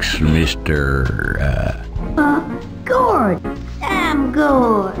complex, Mr. Gord. Sam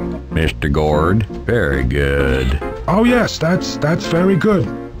Gord. Mr. Gord. Very good. Oh, yes, that's very good.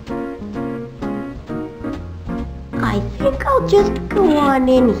 I think I'll just go on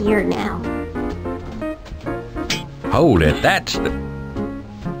in here now. Hold it, that's the...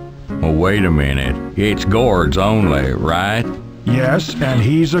 Oh, wait a minute. It's Gord's only, right? Yes, and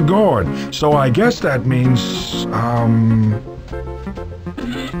he's a gourd, so I guess that means,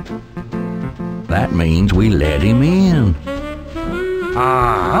 That means we let him in.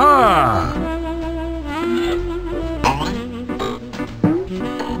 Aha!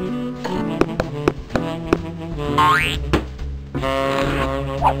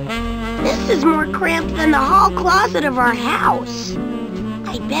 This is more cramped than the hall closet of our house.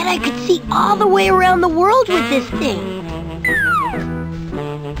 I bet I could see all the way around the world with this thing.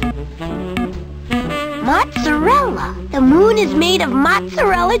 Mozzarella. The moon is made of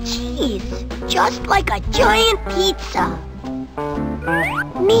mozzarella cheese, just like a giant pizza.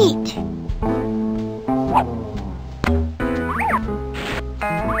 Neat.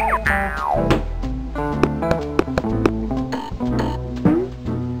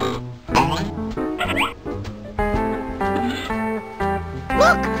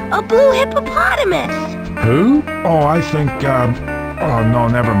 Look, a blue hippopotamus. Who? Oh, I think, oh, no,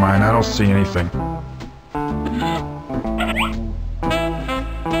 never mind. I don't see anything.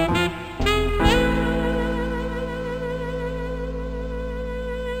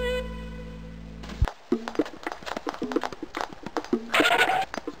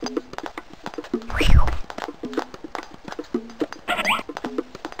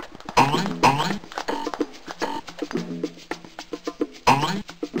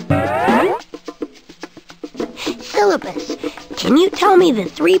 Syllabus. Can you tell me the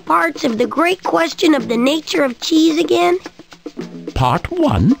 3 parts of the great question of the nature of cheese again? Part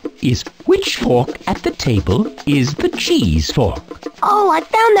 1 is which fork at the table is the cheese fork? Oh, I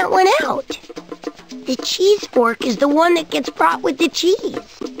found that one out. The cheese fork is the one that gets brought with the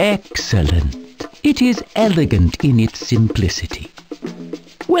cheese. Excellent. It is elegant in its simplicity.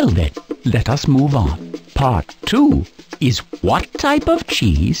 Well then, let us move on. Part 2 is what type of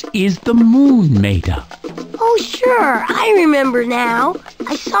cheese is the moon made of? Oh, sure. I remember now.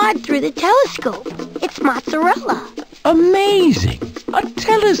 I saw it through the telescope. It's mozzarella. Amazing! A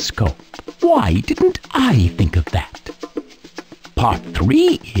telescope. Why didn't I think of that? Part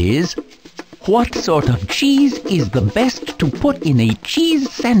 3 is what sort of cheese is the best to put in a cheese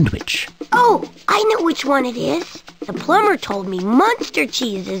sandwich? Oh, I know which one it is. The plumber told me Munster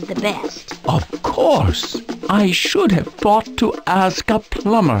cheese is the best. Of course. I should have thought to ask a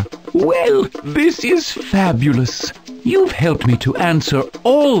plumber. Well, this is fabulous. You've helped me to answer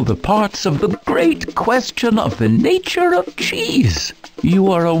all the parts of the great question of the nature of cheese.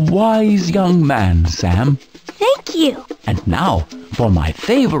 You are a wise young man, Sam. Thank you. And now for my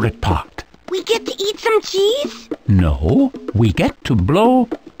favorite part. We get to eat some cheese? No, we get to blow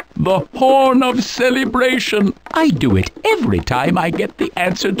the horn of celebration. I do it every time I get the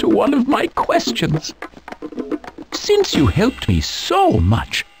answer to one of my questions. Since you helped me so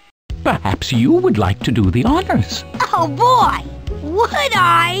much, perhaps you would like to do the honors. Oh, boy! Would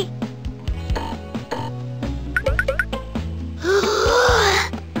I?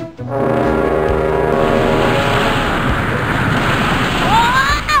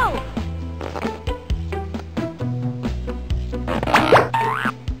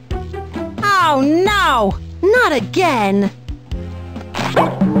 Oh, no! Not again!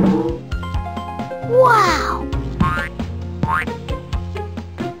 Wow!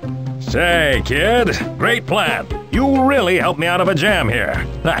 Say, kid, great plan. You really helped me out of a jam here.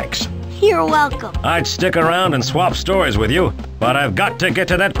 Thanks. You're welcome. I'd stick around and swap stories with you, but I've got to get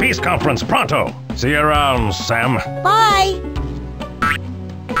to that peace conference pronto. See you around, Sam. Bye!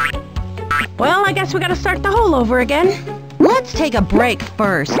 Well, I guess we gotta start the whole over again. Let's take a break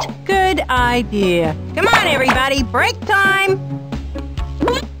first. Good idea. Come on, everybody, break time!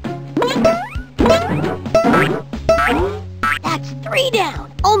 That's 3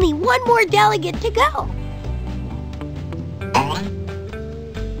 down. Only one more delegate to go.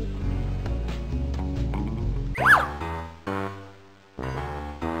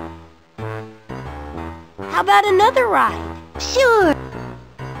 How about another ride? Sure.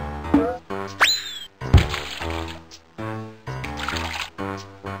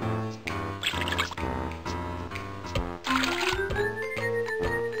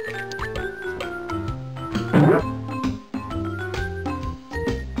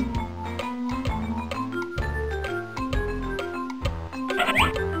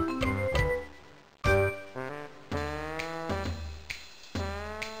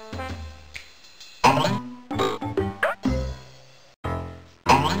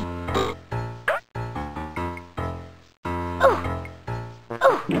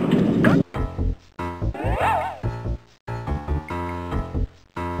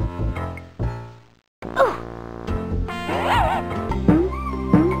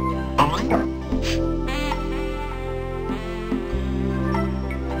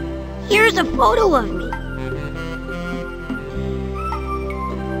 Here's a photo of me.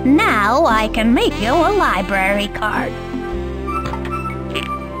 Now I can make you a library card.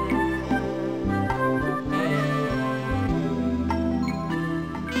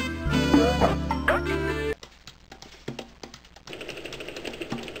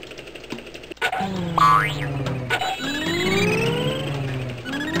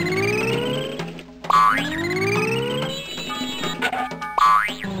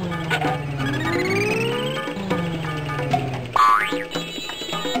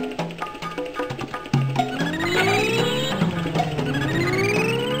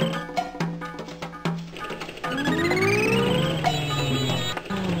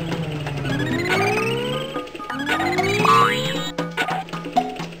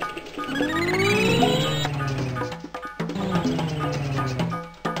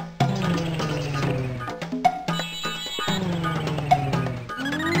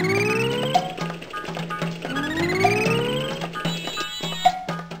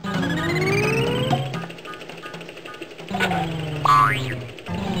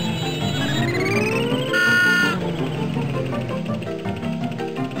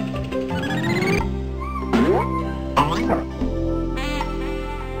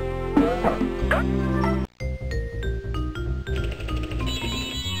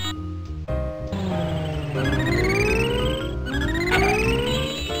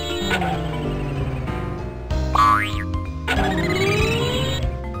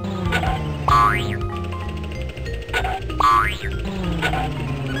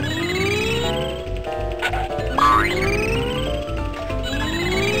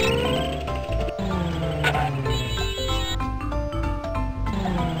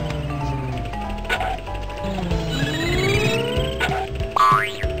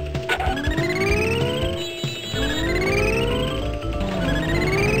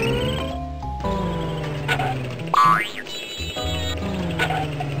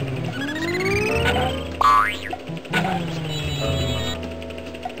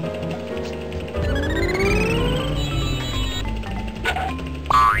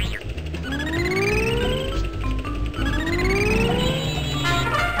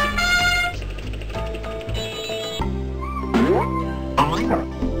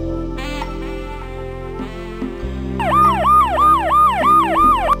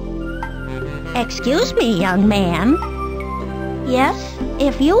 Excuse me, young man. Yes?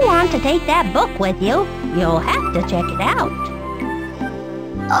 If you want to take that book with you, you'll have to check it out.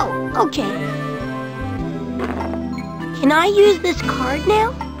 Oh, okay. Can I use this card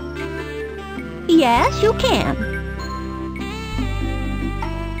now? Yes, you can.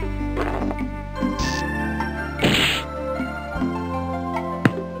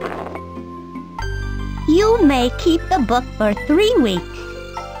 You may keep the book for 3 weeks.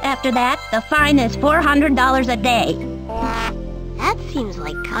 After that, the fine is $400 a day. That seems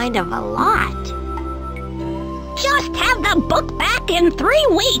like kind of a lot. Just have the book back in 3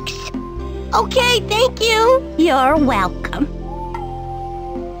 weeks. Okay, thank you. You're welcome.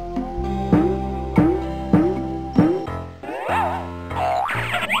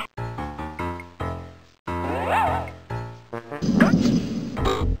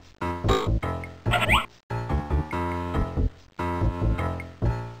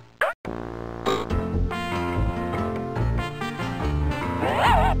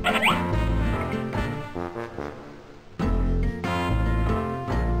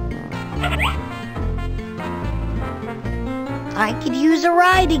 I could use a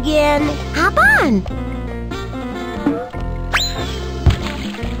ride again. Hop on.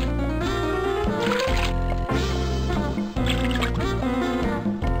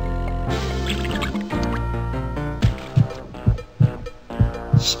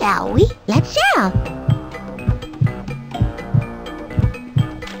 Shall we? Let's sail.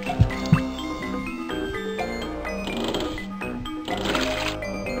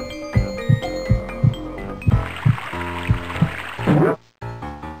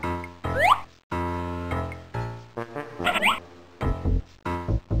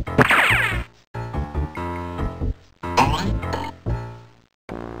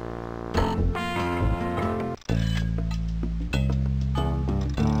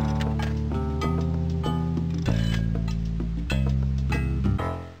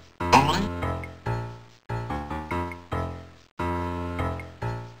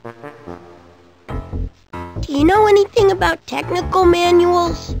 Do you know anything about technical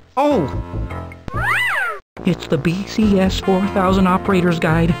manuals? Oh! It's the BCS 4000 Operator's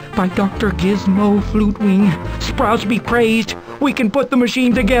Guide by Dr. Gizmo Flutewing. Sprouts be praised! We can put the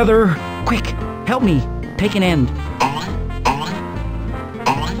machine together! Quick, help me. Take an end.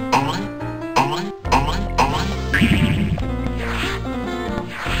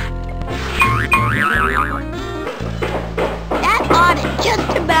 That ought to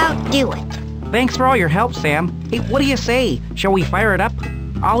just about do it. Thanks for all your help, Sam. Hey, what do you say? Shall we fire it up?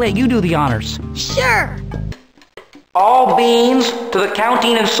 I'll let you do the honors. Sure. All beans to the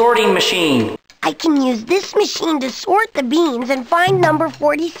counting and sorting machine. I can use this machine to sort the beans and find number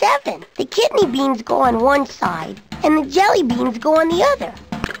 47. The kidney beans go on one side, and the jelly beans go on the other.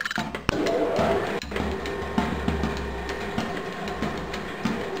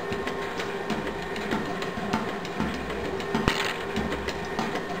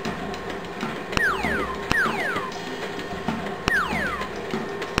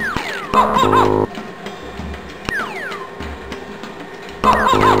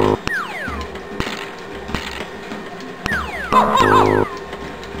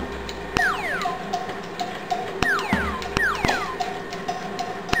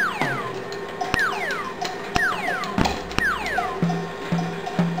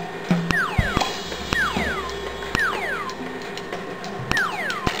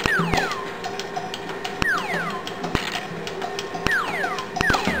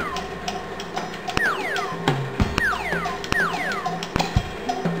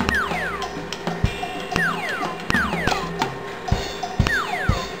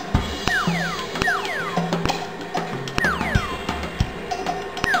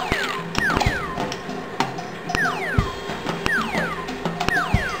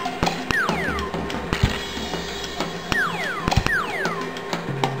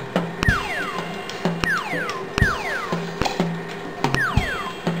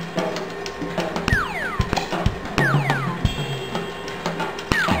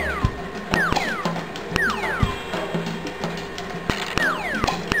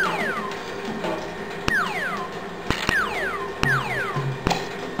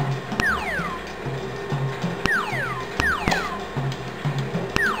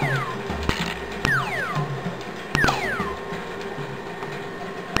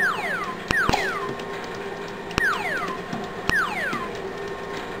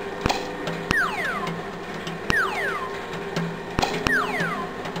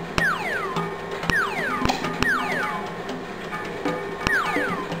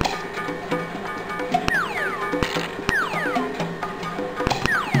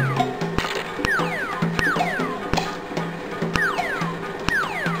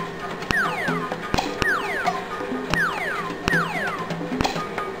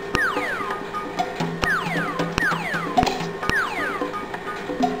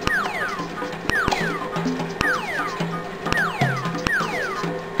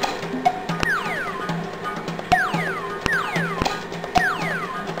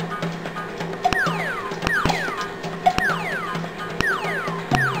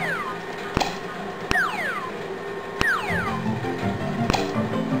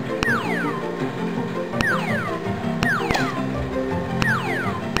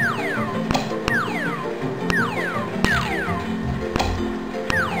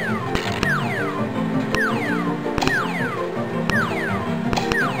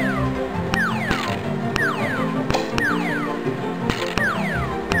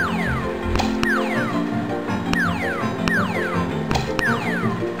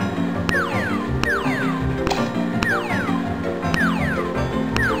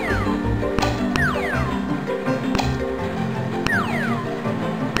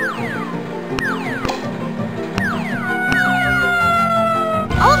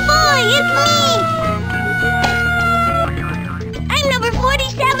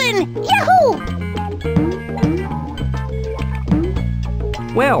 win! Yahoo!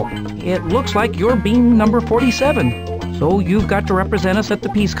 Well, it looks like you're bean number 47, so you've got to represent us at the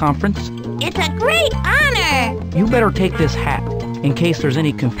peace conference. It's a great honor! You better take this hat, in case there's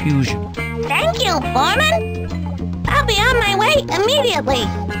any confusion. Thank you, Foreman! I'll be on my way immediately.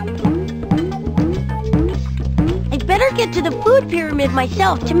 I'd better get to the food pyramid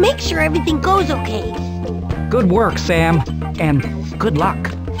myself to make sure everything goes okay. Good work, Sam, and good luck.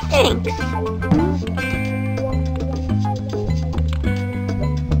 Thanks.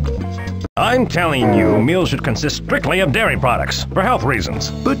 I'm telling you, meals should consist strictly of dairy products, for health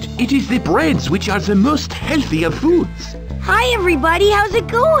reasons. But it is the breads which are the most healthy of foods. Hi, everybody. How's it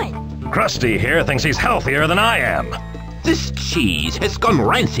going? Krusty here thinks he's healthier than I am. This cheese has gone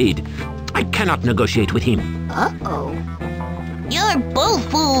rancid. I cannot negotiate with him. Uh-oh. You're both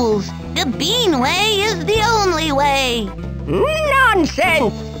fools. The bean way is the only way.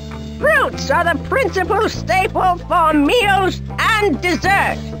 Nonsense! Fruits are the principal staple for meals and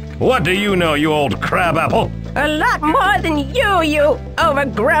dessert. What do you know, you old crabapple? A lot more than you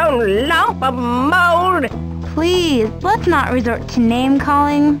overgrown lump of mold. Please, let's not resort to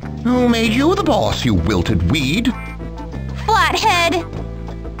name-calling. Who made you the boss, you wilted weed? Flathead!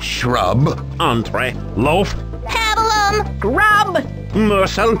 Shrub. Entree. Loaf. Pablum! Grub!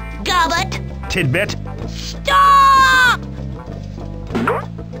 Morsel. Gobbet! Tidbit. Stop!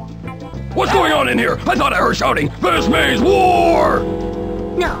 What's going on in here? I thought I heard shouting. This means war!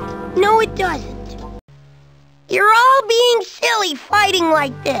 No, it doesn't. You're all being silly fighting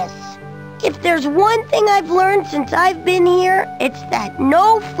like this. If there's one thing I've learned since I've been here, it's that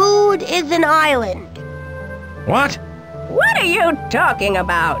no food is an island. What? What are you talking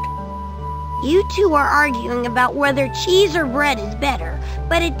about? You two are arguing about whether cheese or bread is better,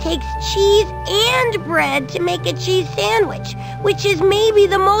 but it takes cheese and bread to make a cheese sandwich, which is maybe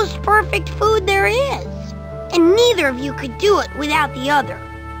the most perfect food there is. And neither of you could do it without the other.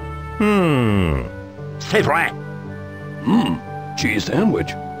 C'est vrai. Cheese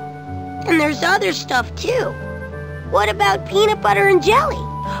sandwich. And there's other stuff too. What about peanut butter and jelly?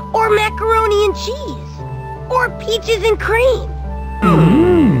 Or macaroni and cheese? Or peaches and cream?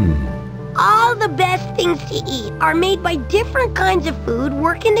 All the best things to eat are made by different kinds of food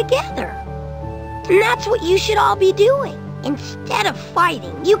working together. And that's what you should all be doing. Instead of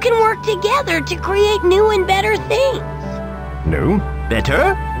fighting, you can work together to create new and better things. New?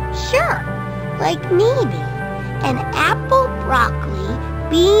 Better? Sure, like maybe an apple, broccoli,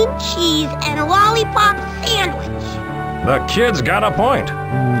 bean, cheese, and lollipop sandwich. The kid's got a point.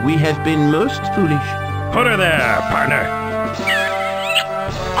 We have been most foolish. Put her there, partner.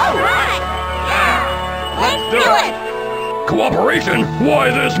 All right! Yeah! Let's do it! Cooperation? Why,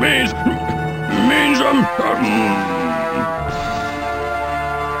 this means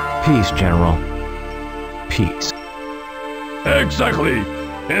Peace, General. Peace. Exactly.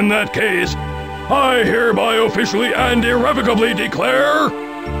 In that case, I hereby officially and irrevocably declare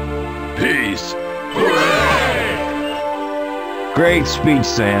peace. Hooray! Great speech,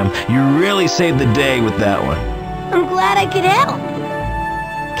 Sam. You really saved the day with that one. I'm glad I could help.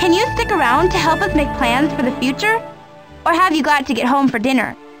 Can you stick around to help us make plans for the future? Or have you got to get home for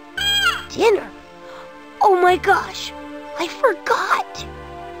dinner? Dinner? Oh my gosh, I forgot.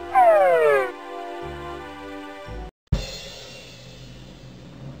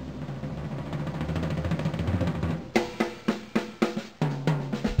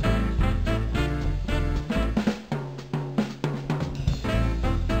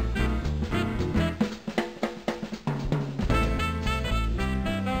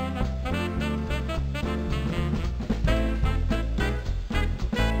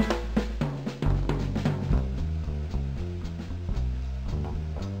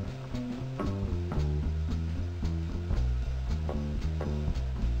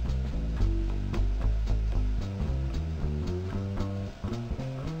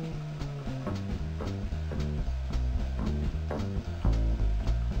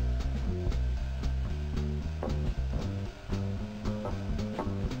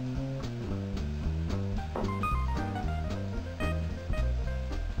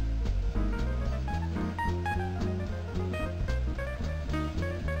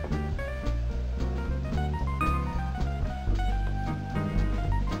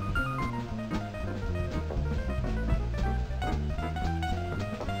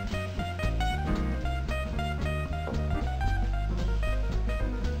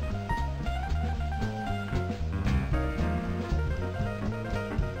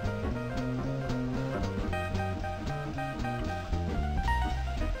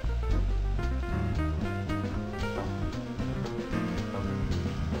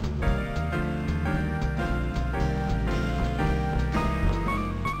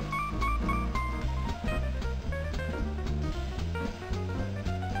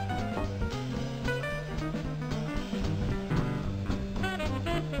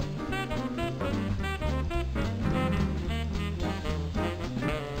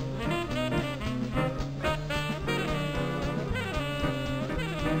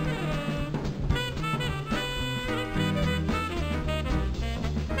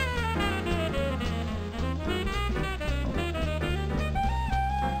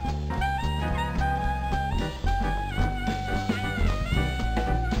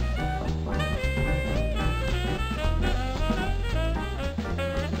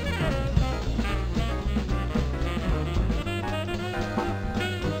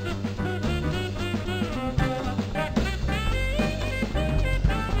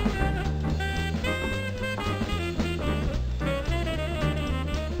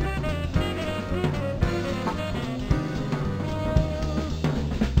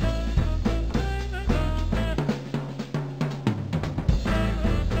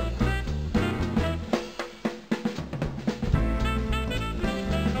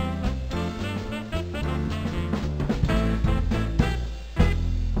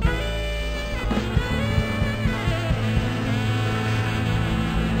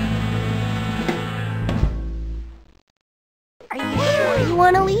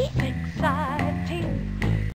 want to leave?